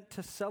meant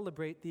to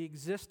celebrate the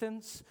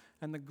existence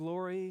and the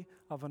glory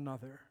of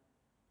another.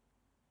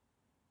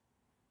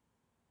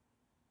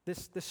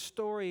 This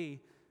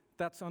story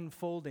that's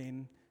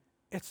unfolding,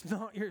 it's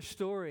not your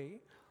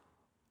story.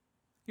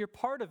 You're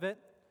part of it.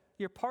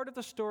 You're part of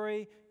the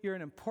story. You're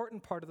an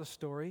important part of the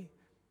story.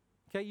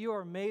 Okay, you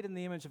are made in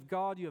the image of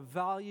God. You have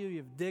value. You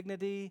have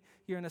dignity.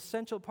 You're an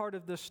essential part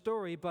of the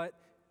story, but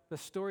the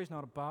story is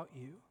not about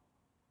you.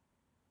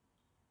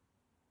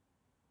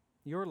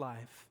 Your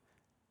life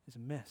is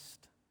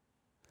missed.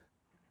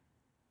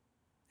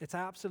 It's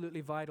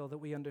absolutely vital that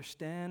we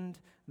understand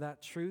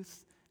that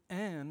truth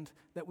and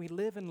that we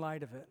live in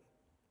light of it.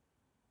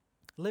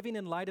 Living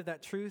in light of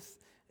that truth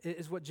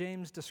is what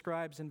James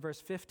describes in verse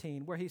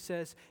 15, where he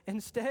says,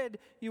 instead,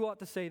 you ought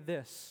to say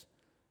this.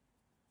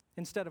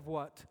 Instead of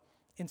what?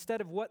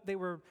 Instead of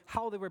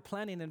how they were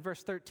planning in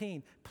verse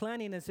 13,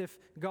 planning as if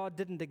God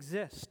didn't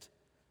exist.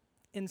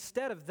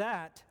 Instead of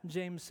that,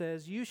 James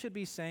says, you should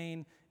be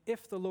saying,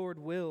 if the Lord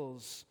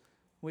wills,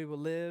 we will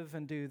live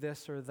and do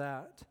this or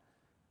that.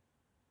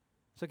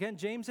 So again,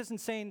 James isn't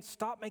saying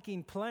stop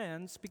making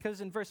plans, because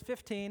in verse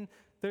 15,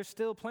 there's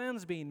still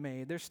plans being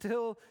made. There's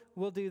still,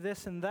 we'll do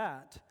this and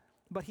that.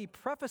 But he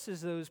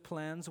prefaces those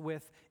plans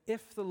with,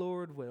 if the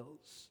Lord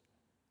wills.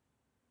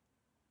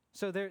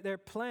 So their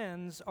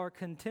plans are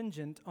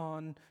contingent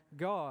on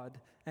God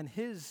and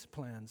his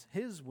plans,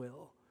 his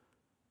will.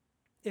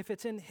 If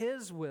it's in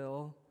his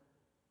will,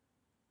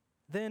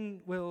 then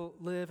we'll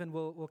live and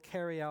we'll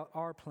carry out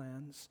our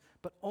plans,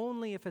 but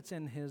only if it's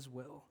in his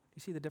will. Do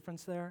you see the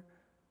difference there?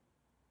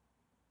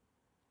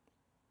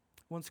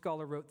 One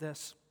scholar wrote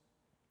this: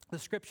 the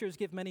scriptures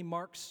give many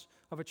marks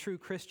of a true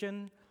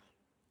Christian,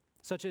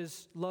 such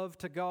as love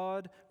to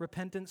God,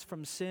 repentance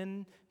from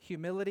sin,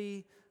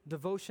 humility,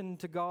 devotion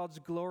to God's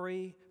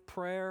glory,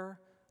 prayer,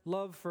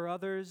 love for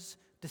others,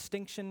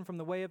 distinction from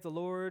the way of the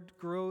Lord,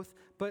 growth,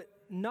 but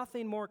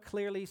nothing more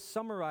clearly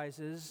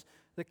summarizes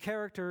the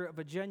character of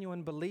a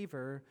genuine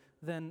believer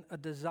than a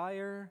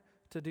desire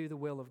to do the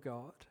will of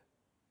God.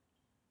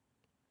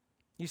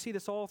 You see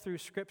this all through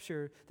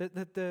Scripture,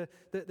 that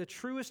the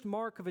truest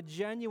mark of a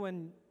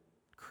genuine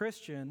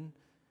Christian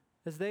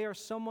is they are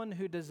someone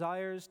who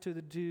desires to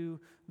do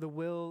the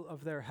will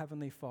of their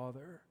Heavenly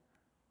Father.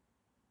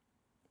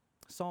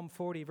 Psalm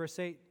 40, verse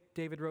 8,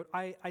 David wrote,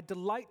 I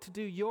delight to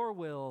do your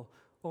will,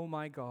 O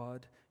my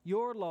God.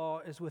 Your law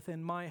is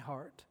within my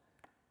heart.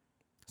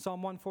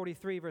 Psalm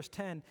 143, verse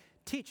 10,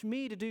 teach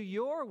me to do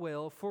your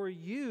will, for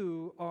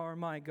you are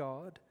my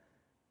God.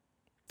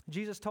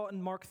 Jesus taught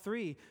in Mark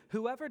 3,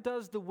 whoever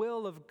does the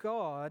will of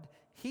God,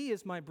 he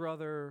is my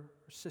brother,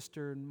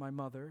 sister, and my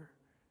mother.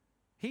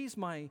 He's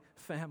my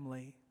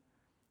family.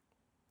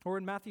 Or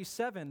in Matthew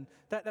 7,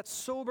 that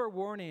sober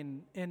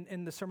warning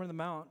in the Sermon on the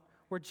Mount,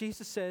 where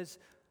Jesus says,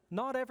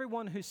 not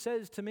everyone who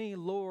says to me,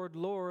 Lord,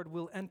 Lord,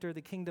 will enter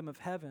the kingdom of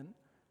heaven,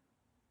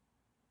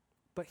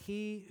 but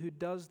he who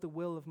does the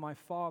will of my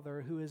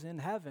Father who is in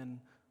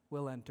heaven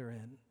will enter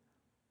in.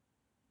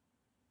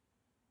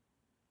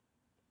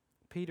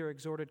 Peter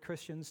exhorted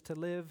Christians to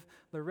live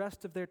the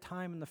rest of their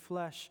time in the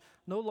flesh,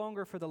 no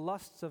longer for the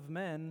lusts of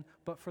men,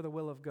 but for the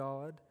will of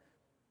God.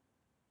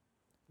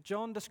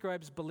 John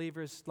describes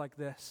believers like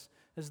this,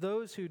 as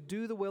those who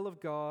do the will of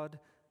God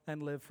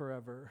and live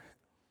forever.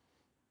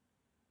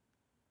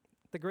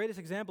 The greatest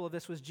example of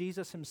this was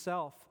Jesus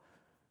himself.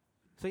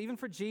 So even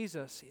for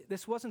Jesus,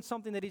 this wasn't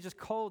something that he just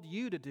called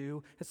you to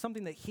do. It's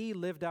something that he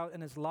lived out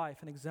in his life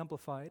and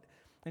exemplified.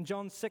 In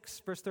John 6,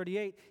 verse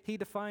 38, he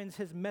defines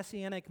his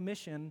messianic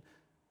mission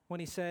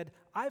when he said,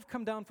 I've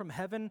come down from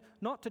heaven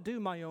not to do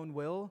my own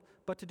will,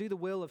 but to do the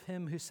will of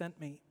him who sent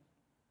me.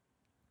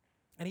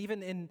 And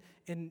even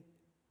in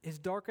his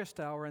darkest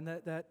hour, in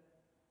that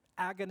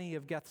agony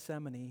of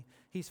Gethsemane,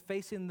 he's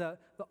facing the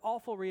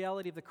awful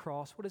reality of the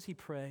cross. What does he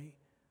pray?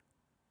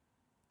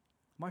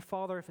 My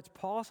Father, if it's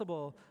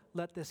possible,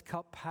 let this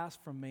cup pass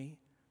from me.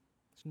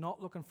 He's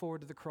not looking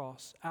forward to the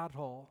cross at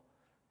all.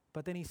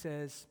 But then he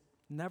says,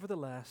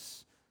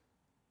 nevertheless,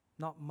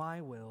 not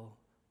my will,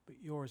 but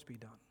yours be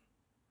done.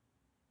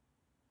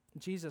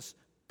 Jesus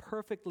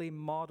perfectly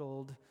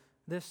modeled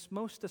this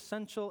most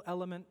essential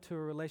element to a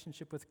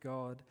relationship with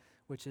God,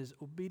 which is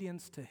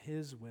obedience to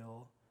his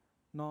will,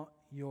 not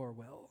your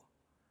will.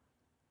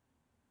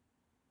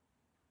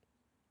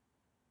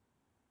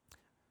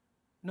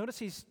 Notice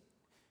he's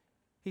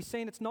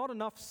saying it's not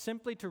enough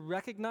simply to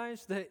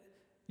recognize that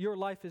your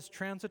life is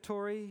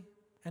transitory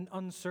and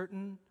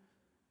uncertain.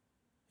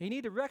 You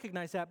need to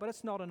recognize that, but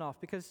it's not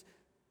enough, because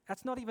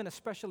that's not even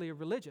especially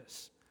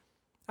religious.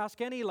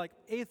 Ask any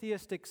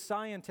atheistic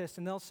scientist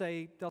and they'll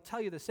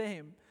tell you the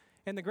same.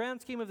 In the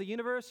grand scheme of the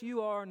universe,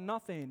 you are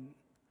nothing.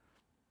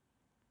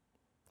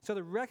 So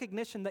the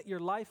recognition that your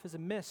life is a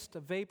mist, a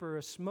vapor,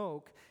 a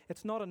smoke,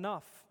 it's not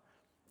enough,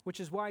 which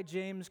is why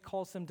James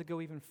calls them to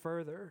go even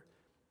further,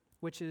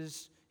 which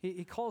is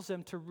he calls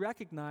them to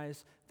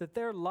recognize that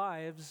their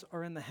lives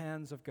are in the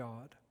hands of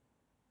God.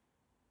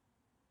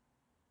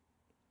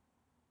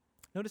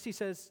 Notice he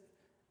says,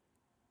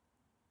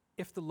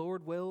 if the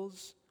Lord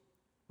wills,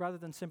 rather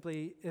than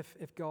simply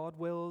if God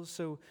wills.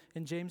 So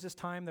in James's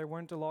time, there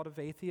weren't a lot of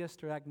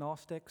atheists or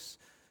agnostics.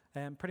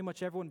 Pretty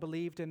much everyone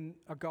believed in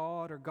a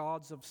God or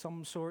gods of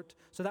some sort.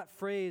 So that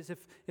phrase,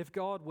 if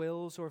God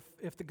wills, or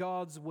if the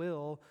God's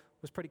will,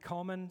 was pretty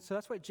common. So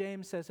that's why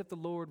James says, if the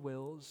Lord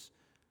wills.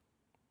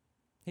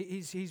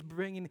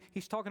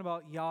 He's talking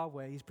about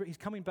Yahweh. He's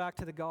coming back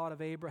to the God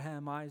of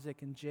Abraham,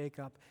 Isaac, and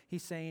Jacob.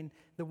 He's saying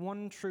the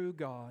one true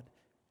God,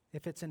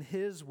 if it's in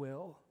His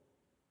will,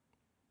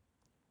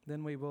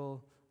 then we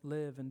will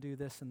live and do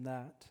this and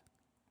that.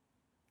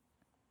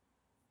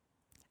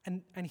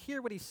 And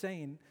hear what he's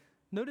saying.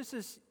 Notice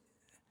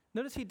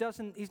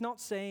he's not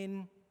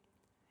saying,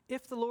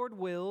 if the Lord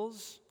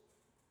wills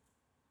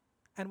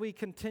and we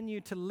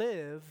continue to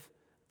live,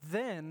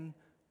 then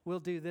we'll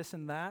do this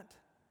and that.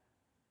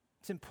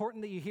 It's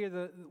important that you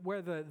hear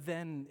where the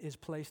then is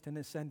placed in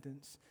this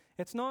sentence.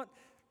 It's not,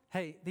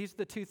 hey, these are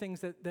the two things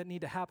that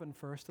need to happen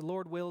first. The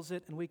Lord wills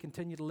it and we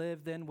continue to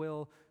live, then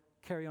we'll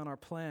carry on our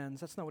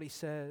plans. That's not what he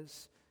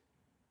says.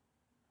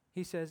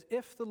 He says,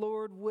 if the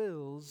Lord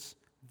wills,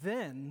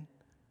 then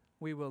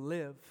we will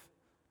live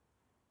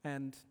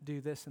and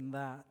do this and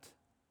that.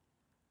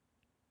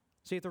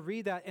 So you have to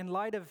read that in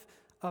light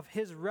of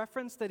his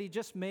reference that he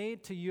just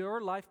made to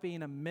your life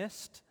being a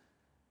mist.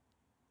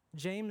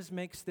 James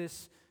makes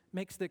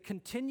the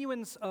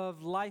continuance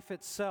of life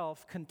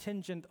itself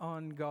contingent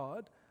on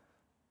God.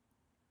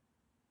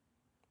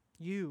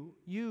 You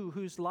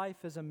whose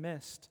life is a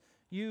mist,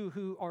 you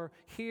who are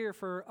here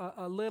for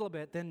a little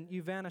bit, then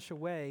you vanish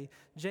away.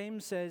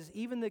 James says,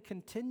 even the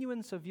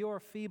continuance of your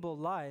feeble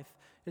life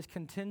is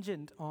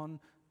contingent on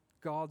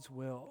God's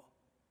will.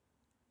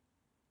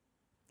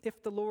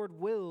 If the Lord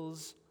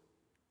wills,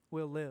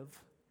 we'll live.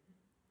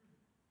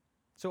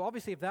 So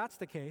obviously, if that's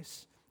the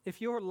case,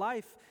 if your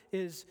life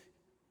is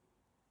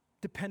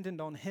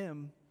dependent on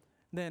Him,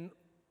 then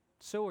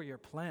so are your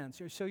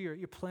plans. So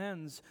your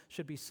plans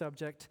should be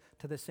subject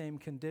to the same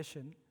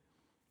condition.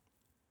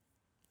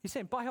 He's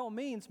saying, by all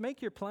means,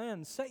 make your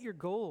plans, set your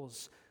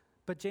goals.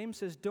 But James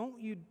says, don't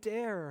you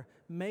dare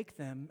make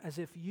them as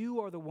if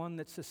you are the one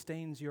that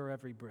sustains your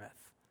every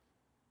breath.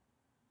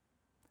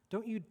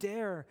 Don't you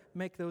dare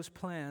make those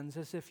plans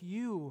as if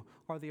you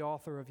are the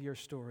author of your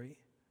story.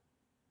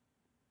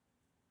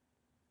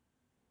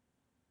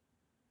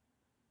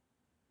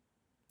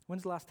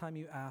 When's the last time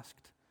you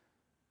asked,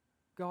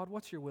 God,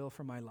 what's your will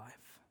for my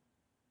life?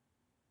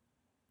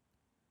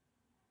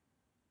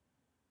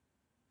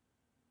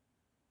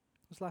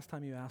 When's the last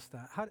time you asked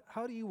that?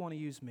 How do you want to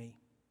use me?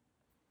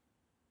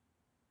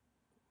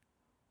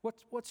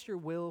 What's your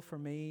will for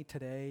me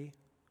today,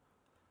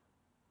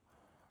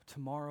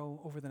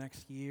 tomorrow, over the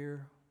next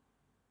year?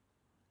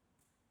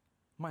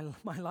 My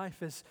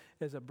life is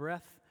a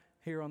breath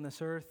here on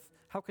this earth.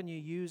 How can you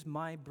use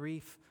my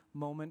brief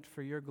moment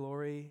for your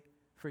glory,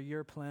 for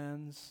your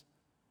plans?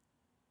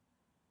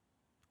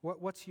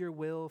 What's your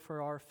will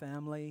for our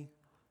family?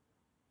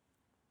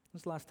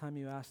 When's the last time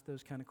you asked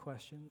those kind of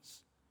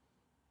questions?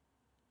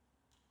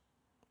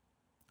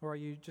 Or are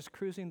you just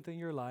cruising through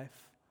your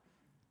life,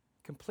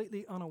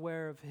 completely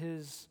unaware of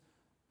His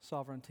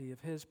sovereignty, of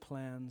His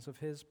plans, of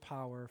His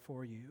power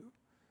for you?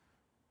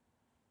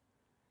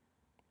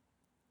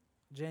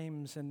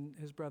 James and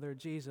his brother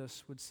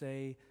Jesus would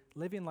say,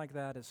 living like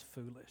that is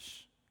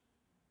foolish.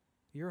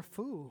 You're a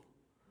fool.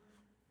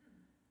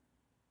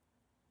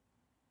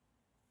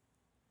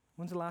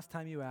 When's the last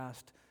time you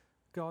asked,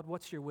 God,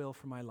 what's your will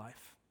for my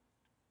life?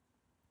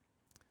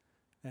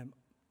 Let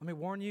me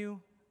warn you,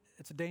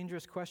 it's a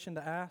dangerous question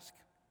to ask.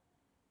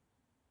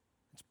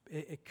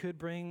 It could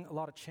bring a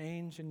lot of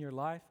change in your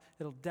life.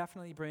 It'll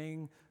definitely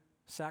bring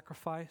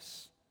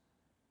sacrifice.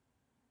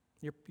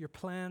 Your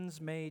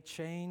plans may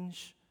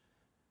change.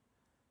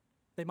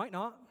 They might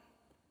not.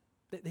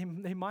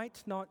 They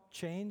might not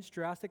change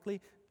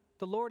drastically.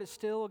 The Lord is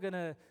still going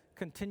to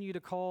continue to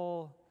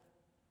call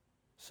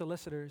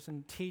solicitors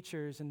and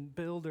teachers and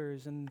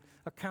builders and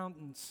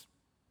accountants.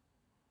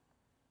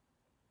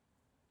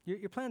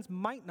 Your plans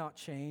might not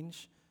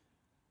change,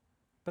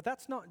 but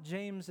that's not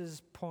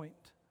James's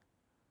point.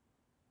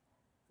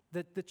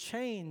 The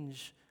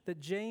change that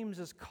James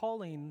is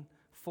calling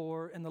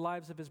for in the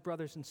lives of his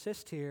brothers and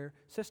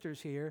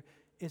sisters here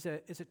is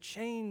a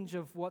change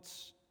of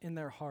what's in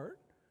their heart.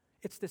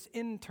 It's this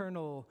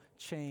internal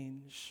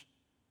change.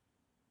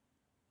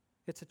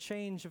 It's a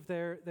change of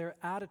their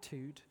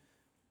attitude.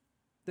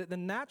 The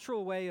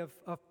natural way of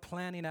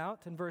planning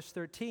out, in verse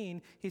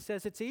 13, he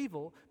says it's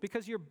evil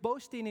because you're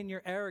boasting in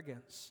your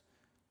arrogance.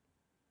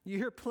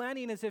 You're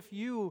planning as if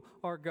you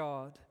are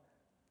God.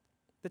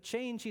 The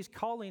change he's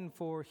calling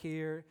for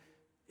here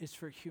is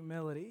for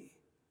humility.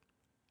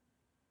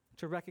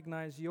 To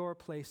recognize your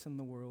place in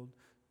the world.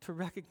 To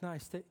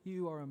recognize that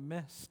you are a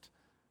mist.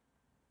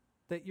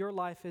 That your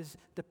life is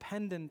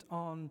dependent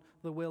on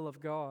the will of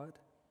God.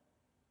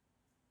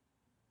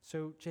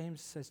 So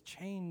James says,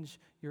 change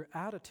your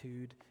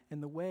attitude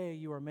in the way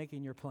you are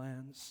making your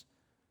plans.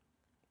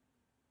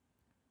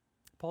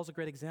 Paul's a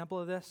great example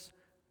of this.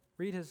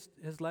 Read his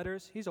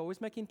letters. He's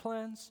always making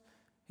plans.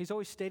 He's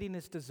always stating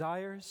his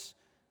desires,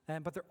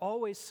 but they're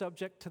always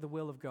subject to the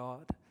will of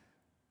God.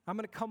 I'm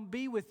going to come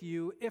be with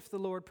you if the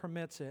Lord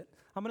permits it.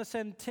 I'm going to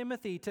send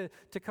Timothy to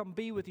come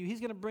be with you. He's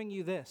going to bring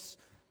you this.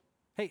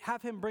 Hey,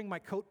 have him bring my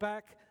coat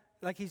back.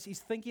 Like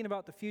he's thinking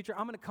about the future.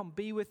 I'm going to come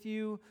be with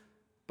you,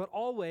 but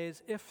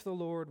always if the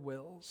Lord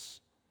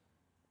wills.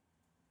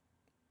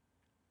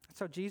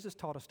 how Jesus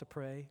taught us to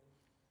pray.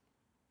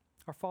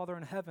 Our Father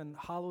in heaven,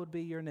 hallowed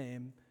be your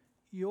name.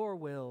 Your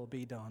will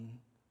be done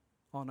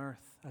on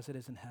earth as it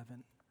is in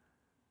heaven.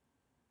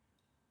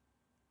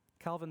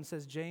 Calvin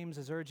says James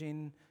is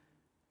urging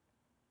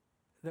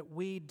that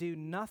we do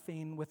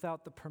nothing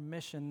without the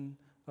permission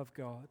of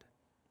God.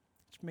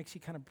 Which makes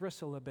you kind of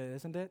bristle a bit,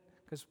 isn't it?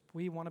 Because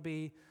we want to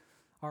be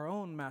our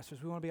own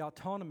masters. We want to be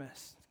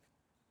autonomous.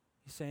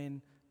 He's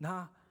saying,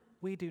 nah,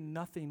 we do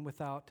nothing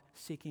without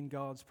seeking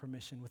God's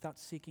permission, without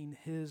seeking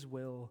His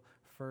will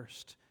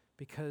first.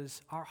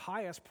 Because our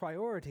highest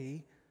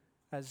priority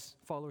as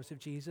followers of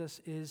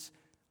Jesus is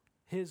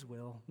His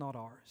will, not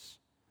ours.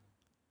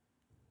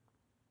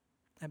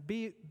 And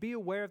be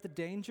aware of the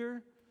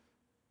danger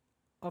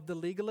of the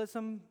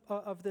legalism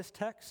of this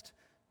text.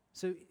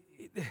 So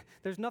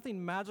there's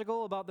nothing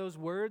magical about those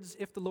words,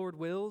 if the Lord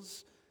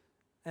wills,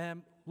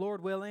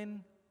 Lord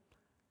willing.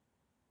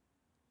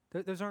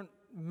 Those aren't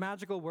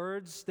magical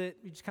words that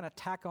you just kind of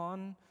tack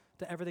on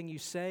to everything you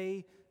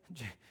say.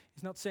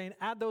 He's not saying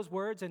add those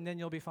words and then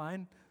you'll be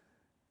fine.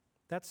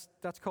 That's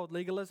called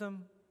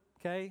legalism.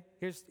 Okay?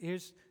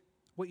 Here's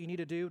what you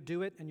need to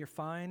do it and you're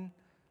fine.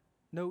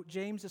 No,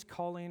 James is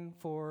calling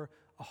for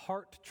a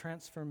heart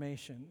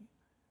transformation.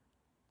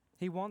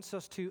 He wants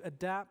us to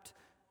adapt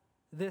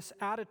this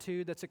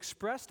attitude that's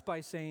expressed by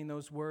saying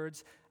those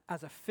words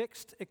as a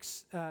fixed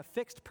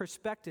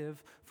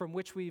perspective from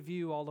which we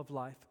view all of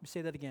life. Let me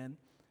say that again.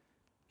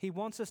 He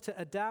wants us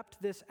to adapt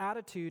this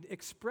attitude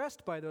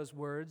expressed by those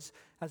words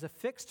as a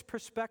fixed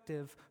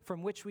perspective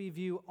from which we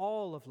view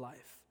all of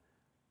life.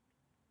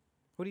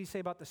 What do you say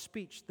about the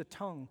speech, the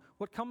tongue?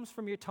 What comes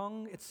from your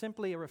tongue? It's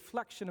simply a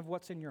reflection of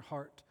what's in your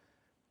heart.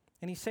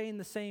 And he's saying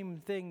the same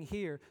thing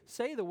here.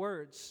 Say the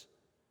words.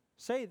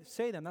 Say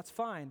them. That's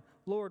fine.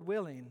 Lord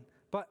willing.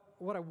 But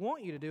what I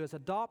want you to do is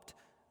adopt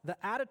the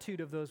attitude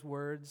of those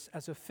words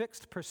as a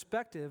fixed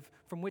perspective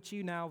from which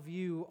you now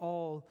view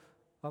all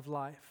of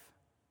life.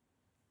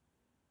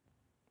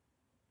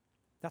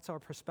 That's our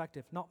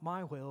perspective. Not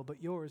my will,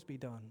 but yours be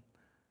done.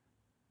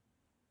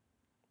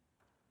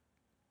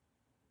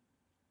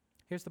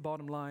 Here's the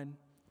bottom line.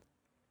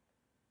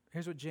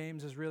 Here's what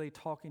James is really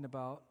talking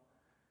about.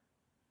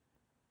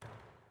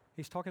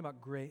 He's talking about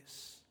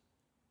grace.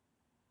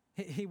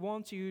 He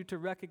wants you to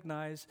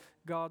recognize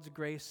God's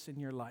grace in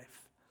your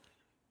life.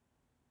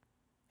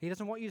 He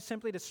doesn't want you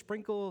simply to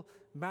sprinkle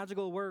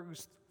magical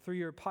words through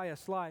your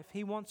pious life.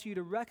 He wants you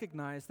to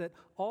recognize that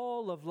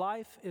all of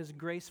life is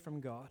grace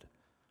from God.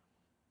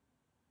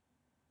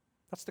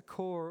 That's the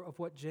core of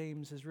what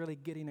James is really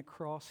getting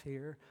across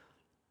here.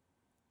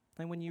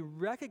 And when you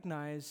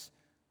recognize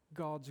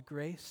God's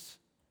grace,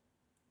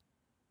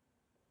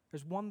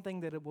 there's one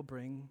thing that it will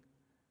bring,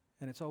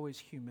 and it's always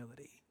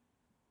humility.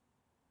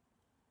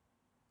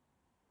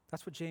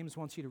 That's what James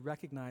wants you to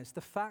recognize. The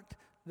fact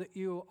that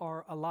you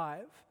are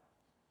alive,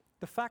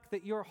 the fact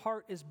that your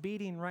heart is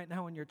beating right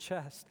now in your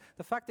chest,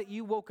 the fact that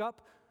you woke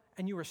up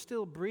and you are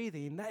still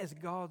breathing, that is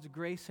God's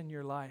grace in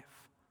your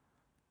life.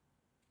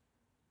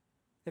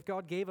 If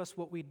God gave us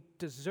what we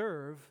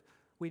deserve,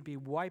 we'd be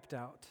wiped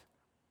out.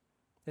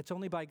 It's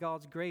only by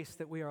God's grace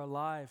that we are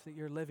alive, that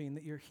you're living,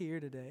 that you're here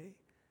today.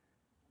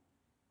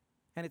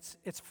 And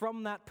it's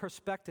from that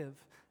perspective,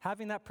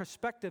 having that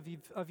perspective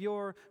of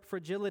your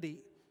fragility,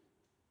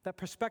 that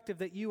perspective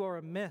that you are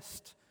a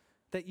mist,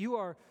 that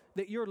your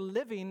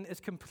living is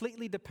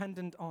completely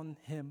dependent on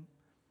Him.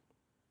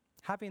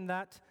 Having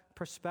that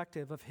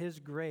perspective of His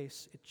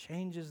grace, it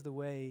changes the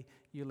way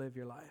you live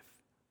your life.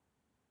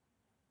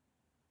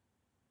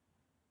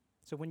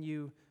 So when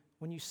you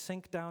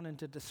sink down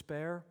into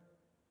despair,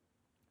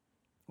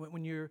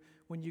 when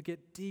you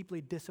get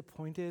deeply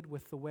disappointed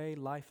with the way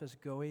life is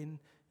going,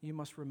 you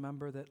must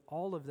remember that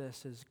all of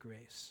this is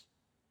grace.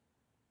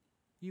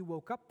 You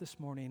woke up this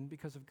morning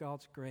because of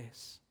God's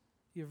grace.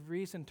 You have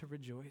reason to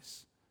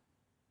rejoice.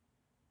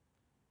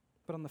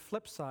 But on the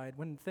flip side,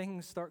 when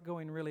things start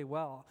going really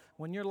well,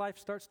 when your life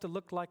starts to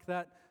look like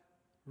that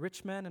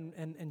rich man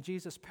in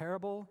Jesus'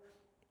 parable,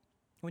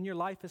 when your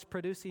life is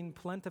producing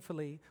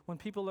plentifully, when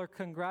people are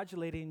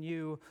congratulating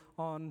you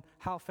on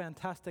how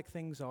fantastic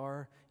things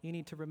are, you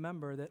need to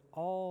remember that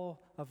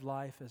all of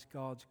life is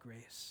God's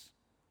grace.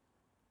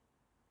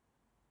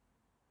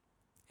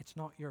 It's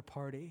not your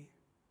party.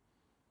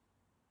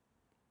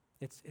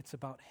 It's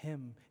about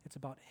Him. It's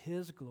about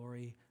His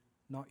glory,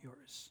 not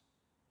yours.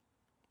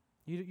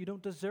 You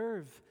don't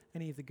deserve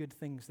any of the good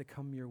things that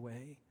come your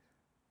way.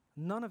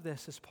 None of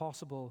this is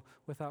possible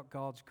without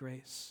God's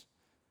grace.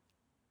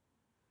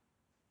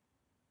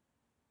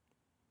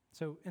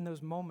 So in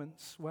those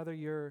moments, whether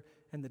you're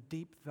in the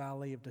deep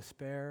valley of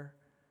despair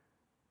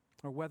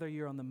or whether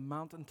you're on the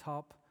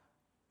mountaintop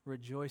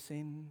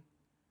rejoicing,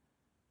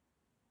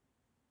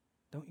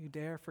 don't you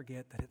dare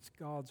forget that it's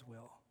God's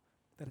will,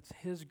 that it's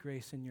His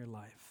grace in your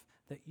life,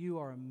 that you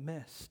are a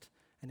mist,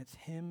 and it's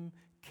Him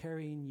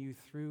carrying you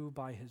through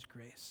by His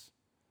grace.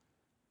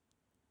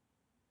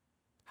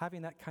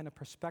 Having that kind of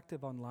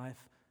perspective on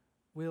life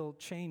will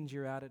change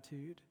your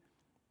attitude.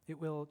 It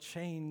will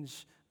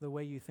change the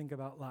way you think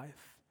about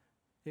life.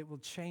 It will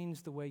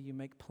change the way you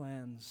make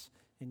plans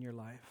in your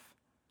life.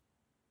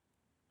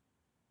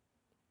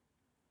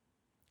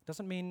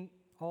 Doesn't mean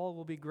all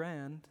will be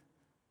grand.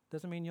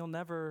 Doesn't mean you'll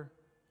never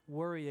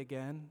worry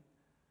again.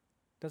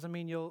 Doesn't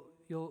mean you'll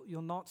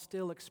not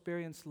still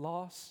experience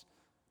loss.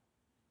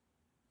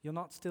 You'll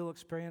not still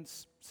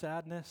experience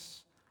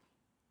sadness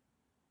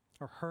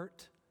or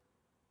hurt.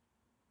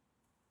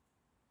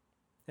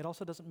 It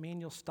also doesn't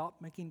mean you'll stop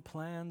making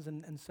plans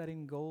and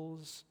setting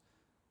goals.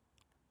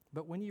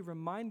 But when you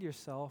remind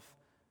yourself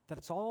that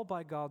it's all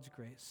by God's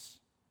grace,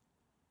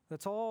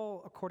 that's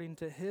all according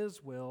to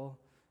His will,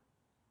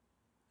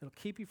 it'll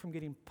keep you from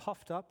getting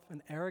puffed up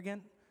and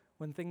arrogant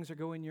when things are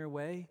going your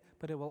way,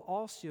 but it will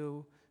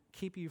also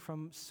keep you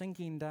from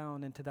sinking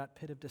down into that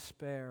pit of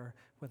despair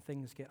when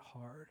things get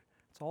hard.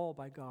 It's all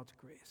by God's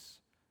grace.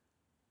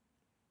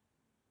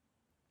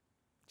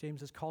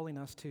 James is calling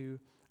us to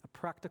a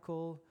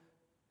practical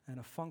and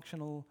a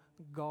functional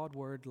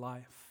God-word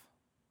life.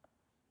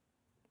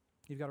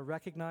 You've got to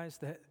recognize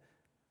that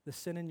the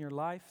sin in your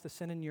life, the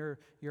sin in your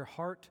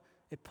heart,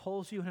 it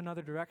pulls you in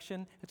another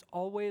direction. It's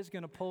always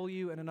going to pull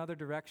you in another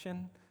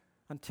direction.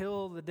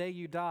 Until the day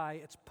you die,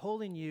 it's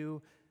pulling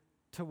you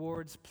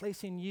towards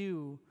placing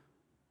you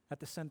at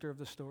the center of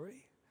the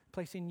story,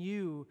 placing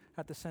you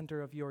at the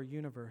center of your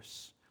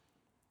universe.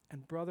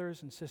 And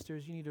brothers and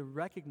sisters, you need to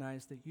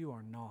recognize that you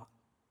are not.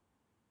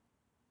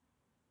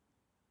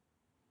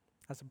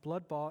 As a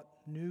blood-bought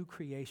new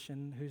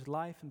creation whose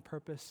life and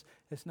purpose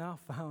is now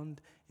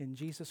found in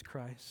Jesus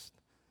Christ,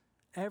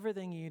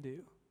 everything you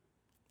do,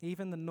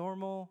 even the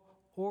normal,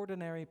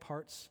 ordinary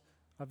parts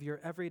of your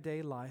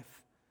everyday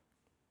life,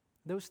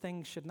 those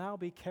things should now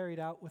be carried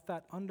out with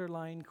that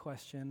underlying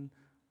question,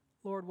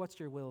 Lord, what's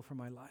your will for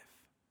my life?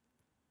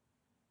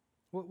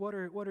 What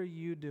are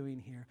you doing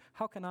here?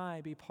 How can I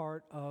be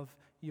part of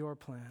your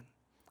plan?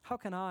 How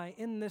can I,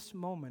 in this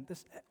moment,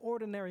 this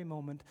ordinary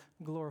moment,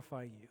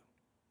 glorify you?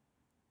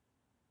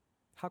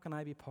 How can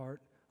I be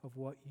part of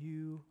what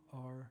you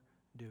are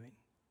doing?